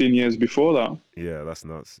 15 years before that. Yeah, that's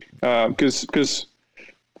nuts. Because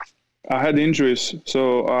I had injuries.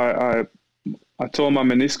 So I tore my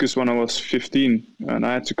meniscus when I was 15, and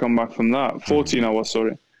I had to come back from that. 14, I was,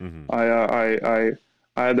 sorry. Mm-hmm. I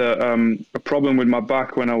had a problem with my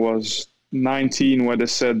back when I was 19, where they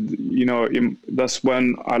said, that's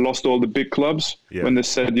when I lost all the big clubs. Yeah. When they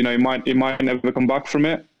said, he might never come back from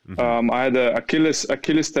it. Mm-hmm. I had a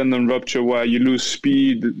Achilles tendon rupture where you lose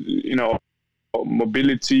speed,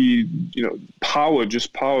 mobility, power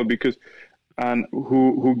because. And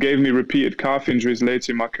who gave me repeated calf injuries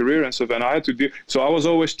later in my career and stuff. And I had to do. So I was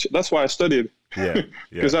always. That's why I studied. Yeah.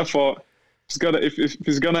 Because I thought if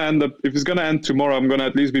it's gonna end tomorrow, I'm gonna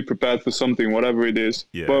at least be prepared for something, whatever it is.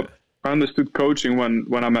 Yeah. But I understood coaching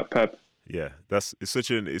when I met Pep. Yeah, it's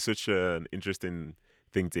such an interesting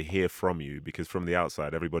thing to hear from you, because from the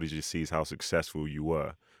outside, everybody just sees how successful you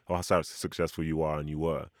were, or how successful you are, and you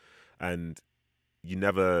were, and you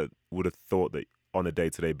never would have thought that on a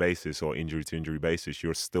day-to-day basis or injury-to-injury basis,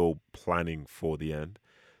 you're still planning for the end.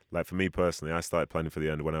 Like for me personally, I started planning for the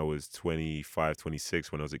end when I was 25,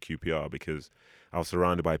 26, when I was at QPR, because I was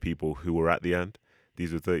surrounded by people who were at the end.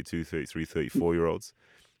 These were 32, 33, 34-year-olds.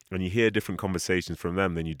 And you hear different conversations from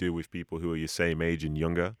them than you do with people who are your same age and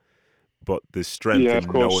younger. But there's strength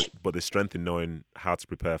in knowing how to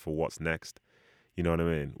prepare for what's next. You know what I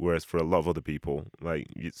mean? Whereas for a lot of other people, like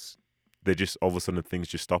they just all of a sudden things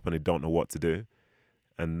just stop and they don't know what to do.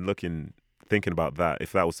 And thinking about that,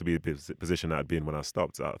 if that was to be the position I'd be in when I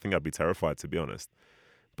stopped, I think I'd be terrified, to be honest.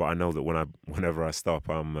 But I know that whenever I stop,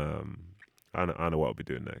 I know what I'll be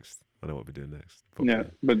doing next. Yeah,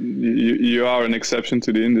 but you are an exception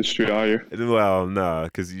to the industry, are you? Well, no,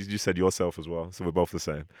 because you said yourself as well, so we're both the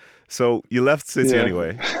same. So you left City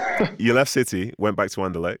anyway. You left City, went back to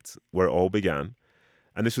Anderlecht, where it all began.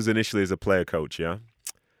 And this was initially as a player coach, yeah?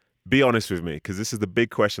 Be honest with me, because this is the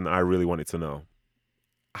big question that I really wanted to know.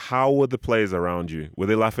 how were the players around you? Were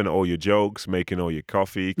they laughing at all your jokes, making all your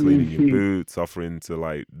coffee, cleaning your boots, offering to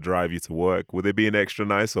like drive you to work? Were they being extra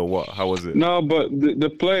nice or what? How was it? No, but the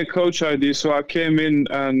player coach ID. So I came in,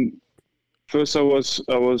 and first I was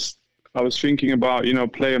thinking about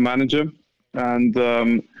player manager,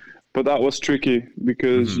 and but that was tricky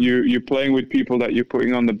because you're playing with people that you're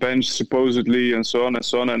putting on the bench supposedly, and so on and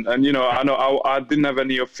so on. And I didn't have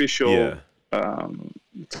any official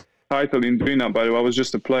title in doing that. By the way, I was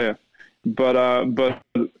just a player, but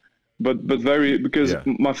very, because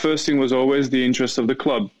my first thing was always the interest of the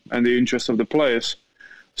club and the interest of the players.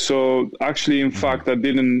 So actually, in fact, I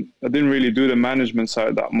didn't really do the management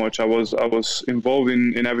side that much. I was involved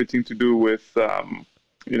in everything to do with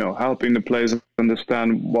helping the players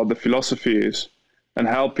understand what the philosophy is, and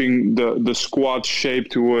helping the squad shape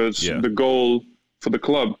towards the goal for the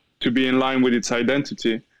club to be in line with its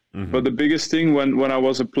identity. But the biggest thing when I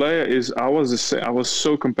was a player is I was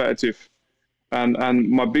so competitive, and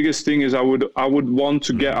my biggest thing is I would want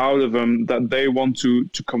to get out of them that they want to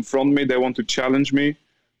confront me, they want to challenge me.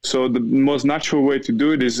 So the most natural way to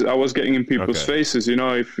do it is I was getting in people's faces.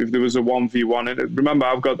 If there was a 1v1, and remember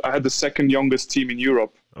I had the second youngest team in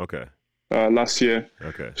Europe. Last year.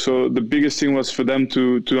 So the biggest thing was for them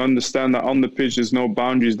to understand that on the pitch there's no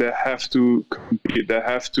boundaries. They have to compete. They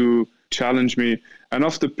have to challenge me. And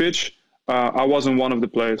off the pitch, I wasn't one of the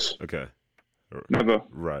players. Never.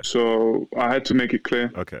 Right. So I had to make it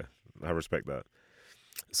clear. I respect that.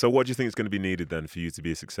 So what do you think is going to be needed then for you to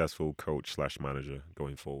be a successful coach/manager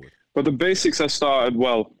going forward? But the basics I started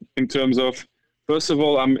well in terms of, first of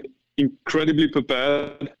all, I'm incredibly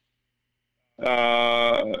prepared,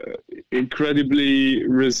 incredibly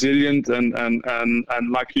resilient, and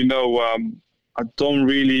like I don't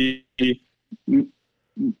really,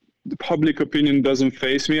 the public opinion doesn't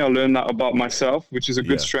faze me. I learned that about myself, which is a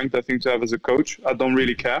good strength, I think, to have as a coach. I don't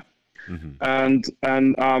really care. And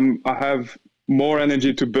I have more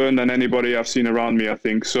energy to burn than anybody I've seen around me, I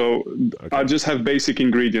think. So I just have basic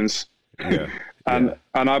ingredients. And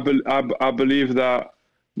I believe that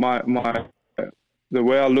the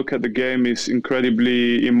way I look at the game is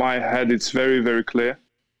incredibly, in my head, it's very, very clear.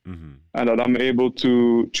 And that I'm able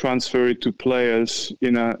to transfer it to players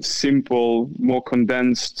in a simple, more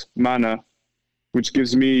condensed manner, which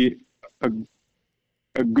gives me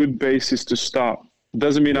a good basis to start.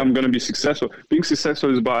 Doesn't mean I'm going to be successful. Being successful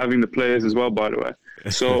is about having the players as well, by the way.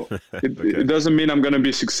 So it doesn't mean I'm going to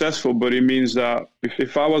be successful, but it means that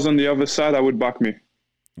if I was on the other side, I would back me.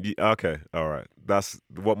 Okay, all right. That's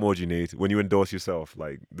what more do you need when you endorse yourself?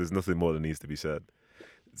 Like, there's nothing more that needs to be said.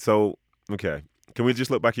 So, okay, can we just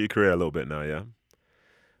look back at your career a little bit now? Yeah.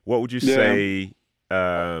 What would you say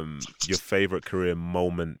your favorite career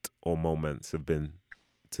moment or moments have been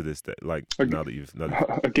to this day? Like now that you've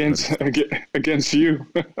against you,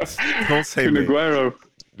 don't say me. Aguero.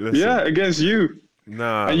 Yeah, against you.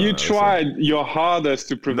 And you tried your hardest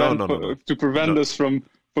to prevent to prevent us from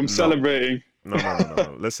celebrating. No.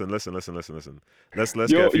 Listen. Let's get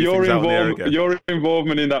a few things out there again. Your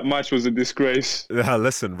involvement in that match was a disgrace.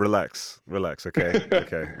 Listen, relax,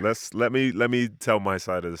 okay. Let me tell my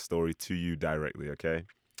side of the story to you directly, okay?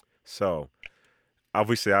 So,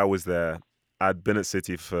 obviously, I was there. I'd been at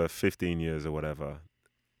City for 15 years or whatever.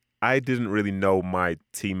 I didn't really know my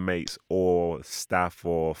teammates or staff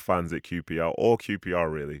or fans at QPR or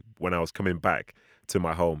QPR really when I was coming back to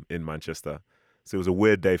my home in Manchester. So it was a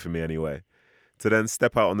weird day for me anyway. To then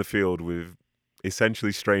step out on the field with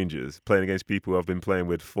essentially strangers, playing against people who I've been playing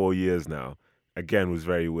with 4 years now, again was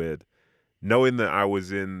very weird. Knowing that I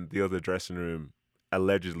was in the other dressing room,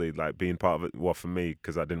 allegedly like being part of it, well for me,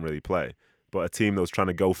 because I didn't really play, but a team that was trying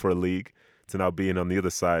to go for a league, to now being on the other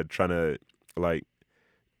side trying to like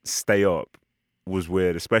stay up was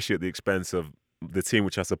weird, especially at the expense of the team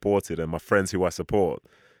which I supported and my friends who I support.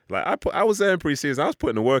 Like I was there in pre-season, I was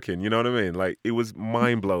putting the work in, you know what I mean? Like it was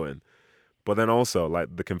mind-blowing. But then also,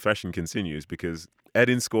 like, the confession continues because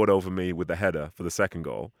Edin scored over me with the header for the second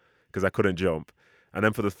goal because I couldn't jump. And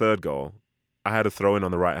then for the third goal, I had a throw-in on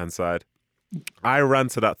the right-hand side. I ran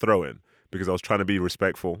to that throw-in because I was trying to be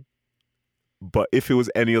respectful. But if it was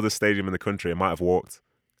any other stadium in the country, I might have walked.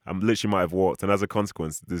 I literally might have walked. And as a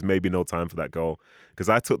consequence, there's maybe no time for that goal. Because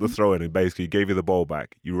I took the throw-in and basically gave you the ball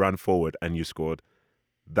back. You ran forward and you scored.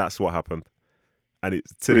 That's what happened. And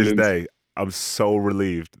to this day, I'm so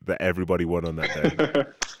relieved that everybody won on that day.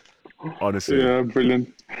 Honestly. Yeah, brilliant.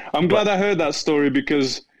 I'm glad I heard that story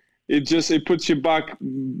because it puts you back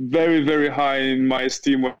very, very high in my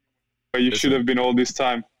esteem where you should have been all this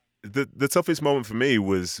time. The toughest moment for me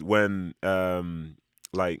was when, I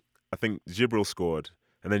think Gibril scored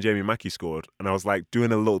and then Jamie Mackie scored, and I was like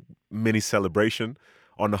doing a little mini celebration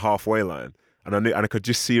on the halfway line. And I could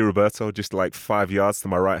just see Roberto just like 5 yards to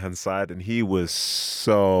my right-hand side, and he was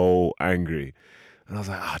so angry. And I was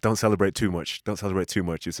like, don't celebrate too much. Don't celebrate too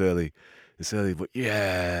much. It's early. It's early. But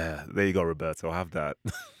yeah, there you go, Roberto. Have that.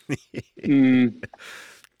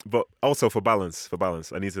 But also for balance,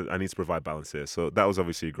 I need to provide balance here. So that was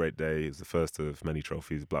obviously a great day. It was the first of many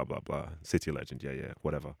trophies, blah, blah, blah. City legend, yeah,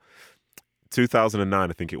 whatever. 2009,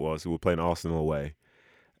 I think it was. We were playing Arsenal away.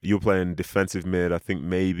 You were playing defensive mid, I think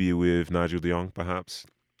maybe with Nigel de Jong, perhaps.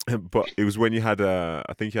 But it was when you had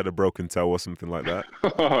I think you had a broken toe or something like that.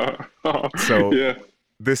 So yeah.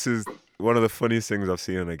 This is one of the funniest things I've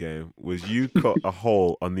seen in a game, was you cut a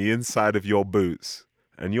hole on the inside of your boots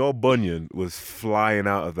and your bunion was flying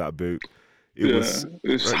out of that boot. It was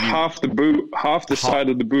half the boot, half the side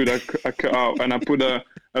of the boot I cut out, and I put a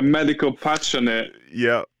medical patch on it.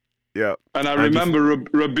 Yeah. And I remember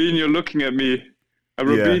Robinho looking at me. And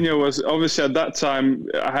Robinho was obviously at that time,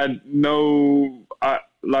 I had no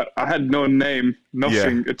name,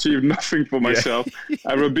 nothing, achieved nothing for myself.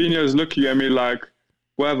 And Robinho is looking at me like,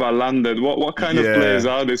 where have I landed? What kind of players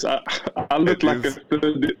are this? I look like a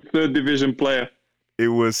third division player. It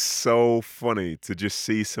was so funny to just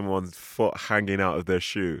see someone's foot hanging out of their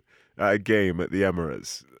shoe at a game at the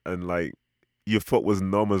Emirates, and like your foot was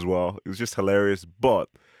numb as well. It was just hilarious. But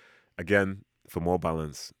again, for more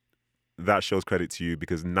balance, that shows credit to you,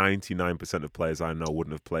 because 99% of players I know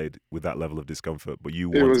wouldn't have played with that level of discomfort. But you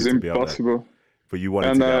wanted to be out there. But you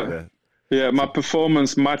wanted to be out there. Yeah, my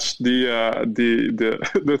performance matched the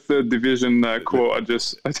third division quote I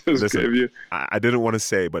just gave you. I didn't want to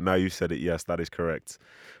say it, but now you said it. Yes, that is correct.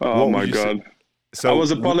 Oh my God! So I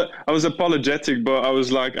was apologetic, but I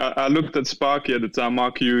was like, I looked at Sparky at the time,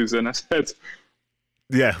 Mark Hughes, and I said,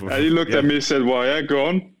 yeah. And he looked at me and said, "Well, yeah, go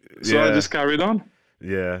on." So I just carried on.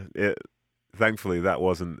 Yeah. Thankfully, that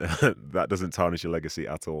wasn't that doesn't tarnish your legacy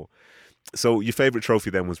at all. So your favorite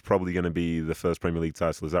trophy then was probably going to be the first Premier League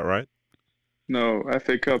title. Is that right? No,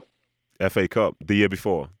 FA Cup. FA Cup, the year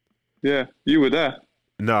before. Yeah, you were there.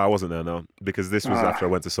 No, I wasn't there, no. Because this was after I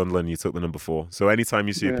went to Sunderland and you took the number 4. So anytime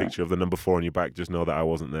you see a picture of the number 4 on your back, just know that I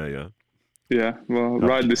wasn't there, yeah? Yeah, well,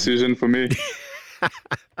 right decision for me.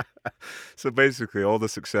 So basically, all the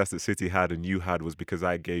success that City had and you had was because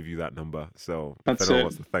I gave you that number. So if anyone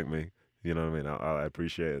wants to thank me, you know what I mean? I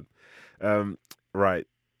appreciate it. Right.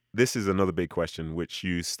 This is another big question, which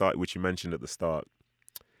you mentioned at the start.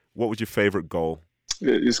 What was your favorite goal?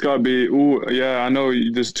 It's got to be. I know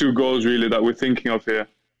there's 2 goals really that we're thinking of here.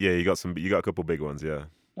 Yeah, you got a couple big ones. Yeah.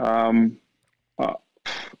 I'll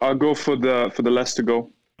go for the Leicester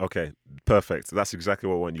goal. Okay, perfect. That's exactly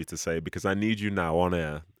what I want you to say, because I need you now on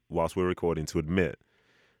air whilst we're recording to admit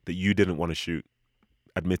that you didn't want to shoot.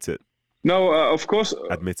 Admit it. No, of course.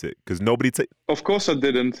 Admit it, because nobody. Of course, I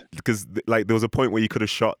didn't. Because there was a point where you could have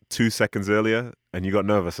shot 2 seconds earlier, and you got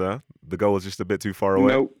nervous, huh? The goal was just a bit too far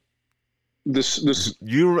away. No. But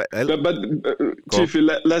Chiefy,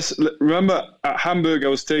 let's remember at Hamburg I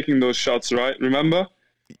was taking those shots, right? Remember?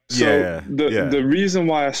 So the reason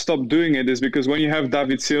why I stopped doing it is because when you have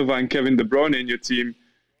David Silva and Kevin De Bruyne in your team,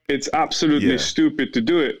 it's absolutely stupid to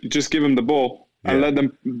do it. You just give them the ball and let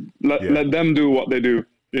them do what they do,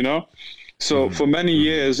 you know? So for many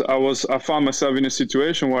years, I found myself in a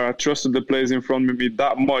situation where I trusted the players in front of me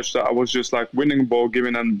that much that I was just like winning ball,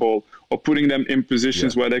 giving them the ball, or putting them in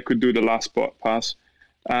positions where they could do the last pass.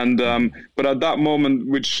 And but at that moment,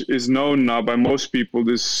 which is known now by most people,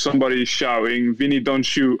 there's somebody shouting, "Vinny, don't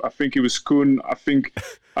shoot!" I think it was Kuhn. I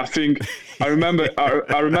remember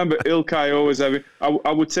Ilkay always having.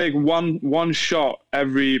 I would take one shot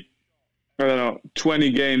every, I don't know,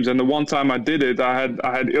 20 games. And the one time I did it, I had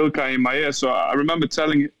Ilkay in my ear. So I remember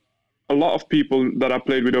telling a lot of people that I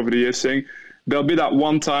played with over the years, saying, there'll be that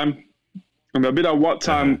one time, and there'll be that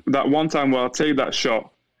one time where I'll take that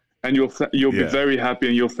shot, and you'll be very happy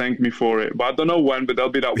and you'll thank me for it. But I don't know when, but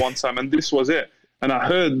there'll be that one time. And this was it. And I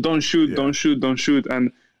heard, don't shoot, don't shoot, don't shoot.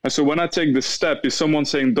 And so when I take the step, is someone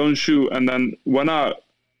saying, don't shoot. And then when I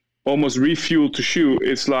almost refuel to shoot,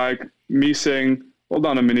 it's like me saying, hold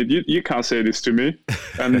on a minute, you can't say this to me.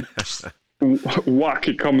 And whack,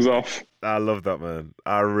 it comes off. I love that, man.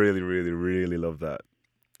 I really, really, really love that.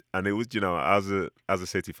 And it was, as a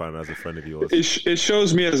City fan, as a friend of yours. It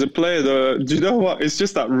shows me as a player, though. Do you know what? It's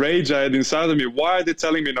just that rage I had inside of me. Why are they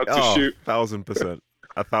telling me not to shoot? 1,000%.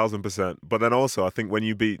 1,000%. But then also, I think when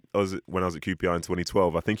you beat us when I was at QPR in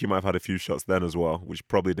 2012, I think you might have had a few shots then as well, which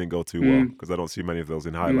probably didn't go too well, because I don't see many of those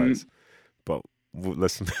in highlights. But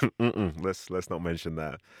let's not mention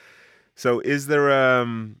that. So is there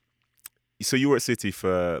So you were at City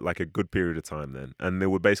for like a good period of time then, and there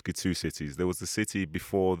were basically two cities. There was the City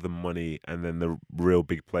before the money and then the real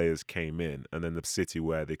big players came in, and then the City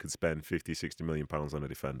where they could spend 50, 60 million pounds on a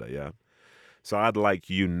defender, yeah? So I'd like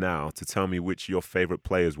you now to tell me which your favourite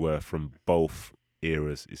players were from both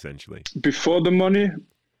eras, essentially. Before the money,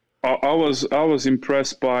 I was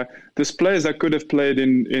impressed by these players that could have played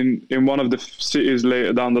in one of the cities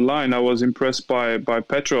later down the line. I was impressed by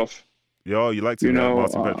Petrov. Yeah, you liked him,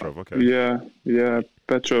 Martin Petrov, okay. Yeah,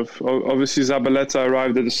 Petrov. Obviously, Zabaleta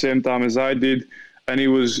arrived at the same time as I did, and he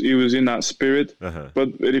was in that spirit. Uh-huh. But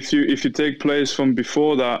if you take players from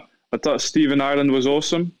before that, I thought Stephen Ireland was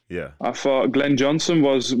awesome. Yeah. I thought Glenn Johnson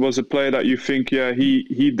was a player that you think, yeah,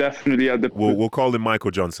 he definitely had the... We'll call him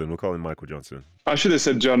Michael Johnson. I should have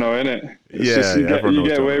said Jono, innit? You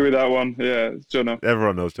get away with that one. Yeah, Jono.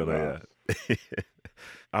 Everyone knows Jono, yeah.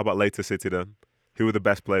 How about later City then? Who were the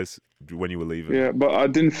best players when you were leaving? Yeah, but I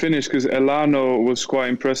didn't finish because Elano was quite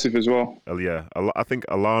impressive as well. Yeah, I think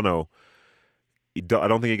Elano, I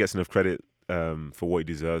don't think he gets enough credit for what he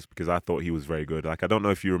deserves, because I thought he was very good. Like, I don't know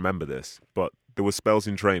if you remember this, but there were spells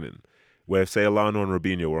in training where, say, Elano and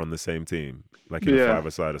Robinho were on the same team, like in a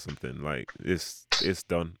five-a-side or something. Like, it's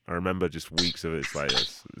done. I remember just weeks of it. It's like,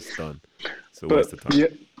 it's done. It's a waste of time. Yeah,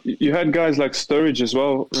 you had guys like Sturridge as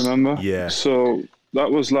well, remember? Yeah. So that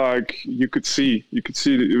was like, you could see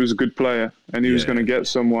that he was a good player and he was going to get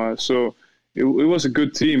somewhere. So it was a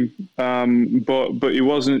good team, but it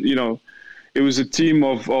wasn't, it was a team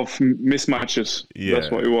of mismatches. Yeah. That's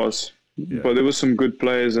what it was. Yeah. But there was some good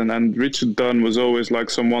players, and Richard Dunn was always like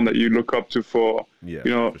someone that you look up to for,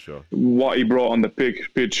 for sure. what he brought on the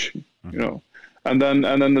pitch, And then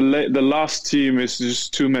the last team is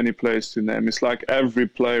just too many players to name. It's like every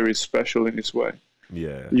player is special in his way.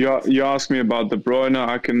 Yeah. You ask me about De Bruyne,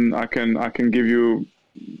 I can give you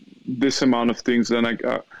this amount of things. Then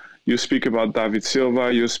you speak about David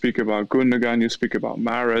Silva, you speak about Gundogan, you speak about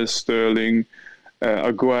Mahrez, Sterling,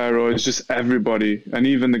 Aguero. It's just everybody, and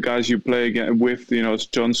even the guys you play with, it's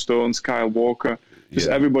John Stones, Kyle Walker. Just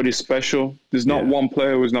everybody's special. There's not one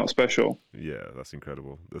player who's not special. Yeah, that's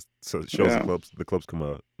incredible. So it shows the club's come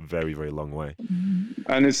a very, very long way.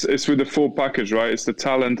 And it's with the full package, right? It's the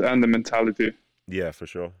talent and the mentality. Yeah, for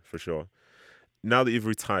sure. Now that you've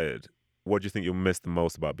retired, what do you think you'll miss the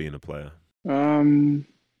most about being a player?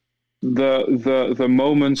 The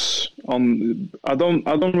moments on. I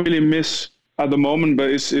don't really miss at the moment, but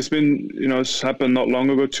it's been, it's happened not long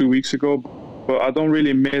ago, 2 weeks ago. But I don't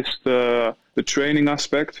really miss the training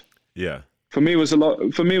aspect. Yeah. For me, it was a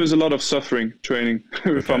lot of suffering training,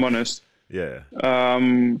 if I'm honest. Yeah.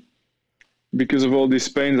 Because of all these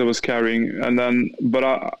pains I was carrying, but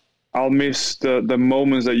I'll miss the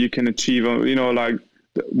moments that you can achieve. Like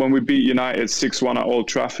when we beat United 6-1 at Old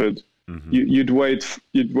Trafford, you'd wait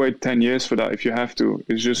 10 years for that if you have to.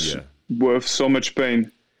 It's just worth so much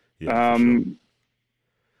pain. Yeah,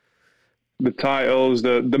 the titles,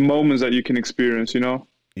 the moments that you can experience,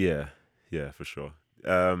 Yeah, for sure.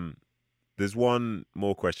 There's one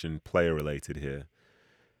more question, player related here.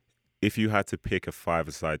 If you had to pick a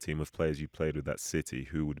five-a-side team of players you played with at City,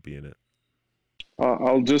 who would be in it?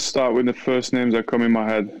 I'll just start with the first names that come in my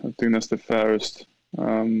head. I think that's the fairest.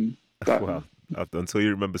 Well, until you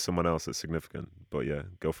remember someone else that's significant. But yeah,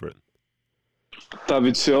 go for it.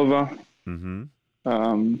 David Silva.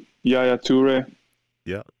 Yaya Toure.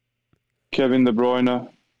 Yeah. Kevin De Bruyne.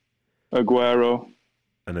 Aguero.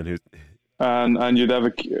 And then who? And you'd have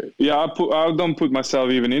I don't put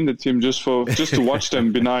myself even in the team just to watch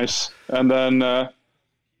them be nice. And then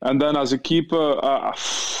as a keeper,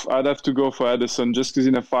 I'd have to go for Ederson, just because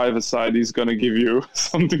in a five-a-side he's gonna give you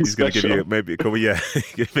something he's special. He's gonna give you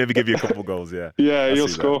maybe give you a couple goals. Yeah. Yeah, he'll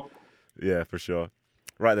score. That. Yeah, for sure.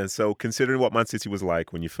 Right then. So considering what Man City was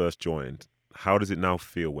like when you first joined, how does it now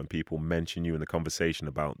feel when people mention you in the conversation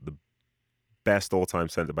about the best all-time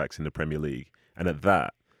centre-backs in the Premier League, and at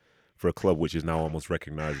that, for a club which is now almost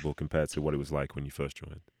recognisable compared to what it was like when you first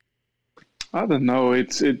joined? I don't know.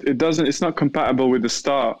 It's not compatible with the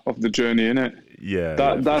start of the journey, innit? Yeah.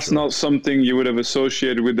 That's sure. not something you would have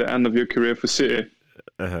associated with the end of your career for City.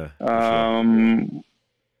 Sure. And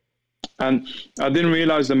I didn't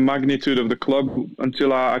realize the magnitude of the club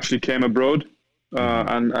until I actually came abroad.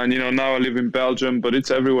 And now I live in Belgium, but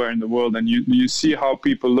it's everywhere in the world, and you see how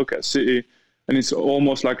people look at City. And it's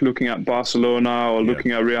almost like looking at Barcelona or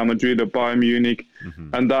looking at Real Madrid or Bayern Munich.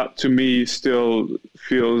 And that, to me, still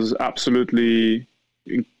feels absolutely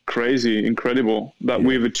crazy, incredible that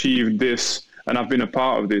we've achieved this and I've been a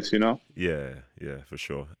part of this, Yeah, for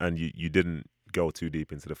sure. And you didn't go too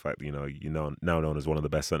deep into the fact that, you're now known as one of the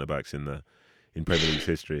best centre-backs in in Premier League's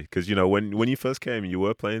history. Because, you know, when you first came, you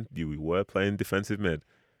were playing defensive mid,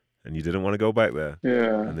 and you didn't want to go back there.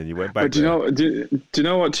 Yeah. And then you went back but do you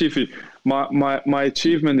know what, Chiefy? My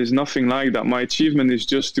achievement is nothing like that. My achievement is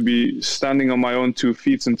just to be standing on my own 2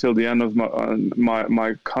 feet until the end of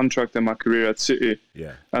my contract and my career at City.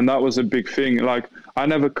 Yeah. And that was a big thing. Like, I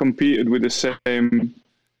never competed with the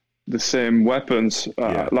same weapons.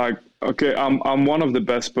 Like, okay, I'm one of the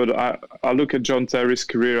best, but I look at John Terry's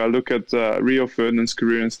career, I look at Rio Ferdinand's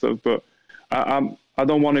career and stuff, but I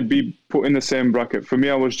don't want to be put in the same bracket. For me,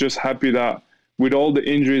 I was just happy that with all the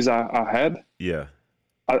injuries I had,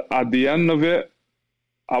 at the end of it,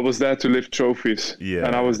 I was there to lift trophies,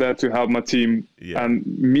 and I was there to help my team. And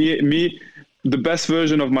me, the best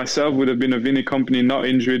version of myself would have been a Vinny Kompany, not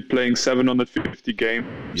injured, playing 750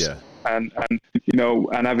 games. And you know,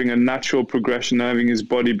 and having a natural progression, having his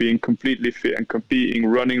body being completely fit and competing,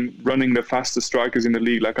 running the fastest strikers in the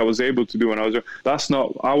league like I was able to do when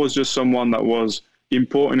I was just someone that was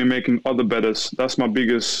important in making other better. That's my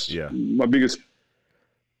biggest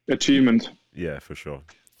achievement. Yeah, for sure.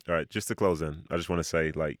 All right, just to close in, I just want to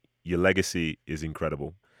say, like, your legacy is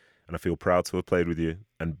incredible, and I feel proud to have played with you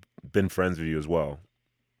and been friends with you as well.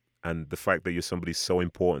 And the fact that you're somebody so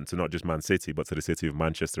important to not just Man City, but to the city of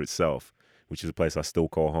Manchester itself, which is a place I still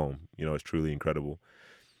call home, you know, it's truly incredible.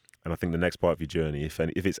 And I think the next part of your journey, if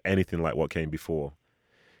it's anything like what came before,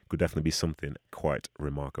 could definitely be something quite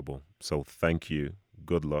remarkable. So thank you.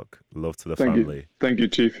 Good luck. Love to the family. Thank you,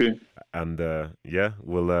 Chiefy. And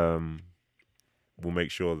we'll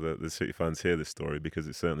make sure that the City fans hear this story, because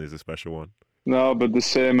it certainly is a special one. No, but the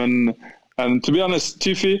same. And to be honest,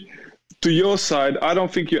 Chiefy, to your side, I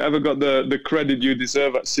don't think you ever got the credit you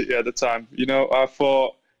deserve at City at the time. You know, I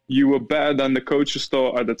thought you were better than the coaches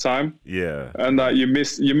thought at the time. Yeah. And that you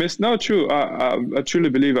missed. No, true. I truly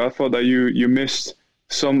believe it. I thought that you missed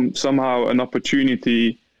somehow an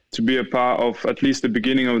opportunity to be a part of at least the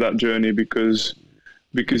beginning of that journey, because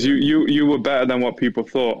you were better than what people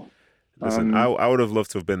thought. Listen, I would have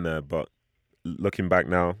loved to have been there, but looking back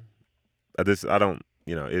now, I don't.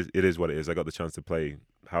 You know, it is what it is. I got the chance to play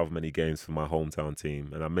however many games for my hometown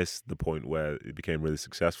team, and I missed the point where it became really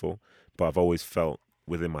successful. But I've always felt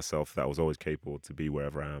within myself that I was always capable to be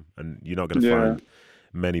wherever I am. And you're not going to find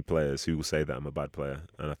many players who will say that I'm a bad player.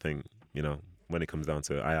 And I think, you know, when it comes down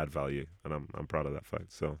to it, I add value, and I'm proud of that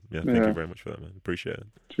fact. So thank you very much for that, man. Appreciate it.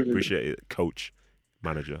 Appreciate it, coach,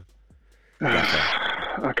 manager.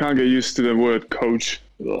 I can't get used to the word coach.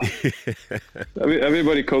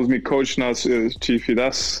 Everybody calls me coach now, Chiefy.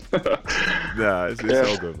 That's nah, it's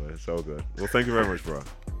all good, man. It's all good. Well, thank you very much, bro.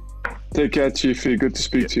 Take care, Chiefy. Good to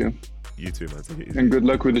speak to you. You too, man. Take it easy. And good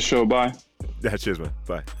luck with the show. Bye. Yeah, cheers, man.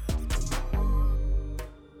 Bye.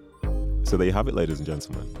 So there you have it, ladies and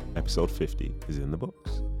gentlemen. Episode 50 is in the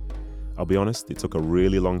books. I'll be honest, it took a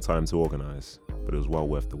really long time to organise, but it was well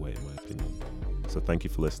worth the wait, in my opinion. So thank you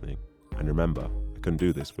for listening. And remember, I couldn't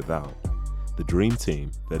do this without the dream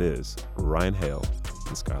team that is Ryan Hale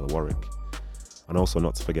and Skylar Warwick. And also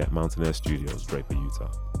not to forget Mountaineer Studios, Draper,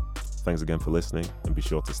 Utah. Thanks again for listening, and be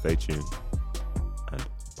sure to stay tuned. And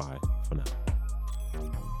bye for now.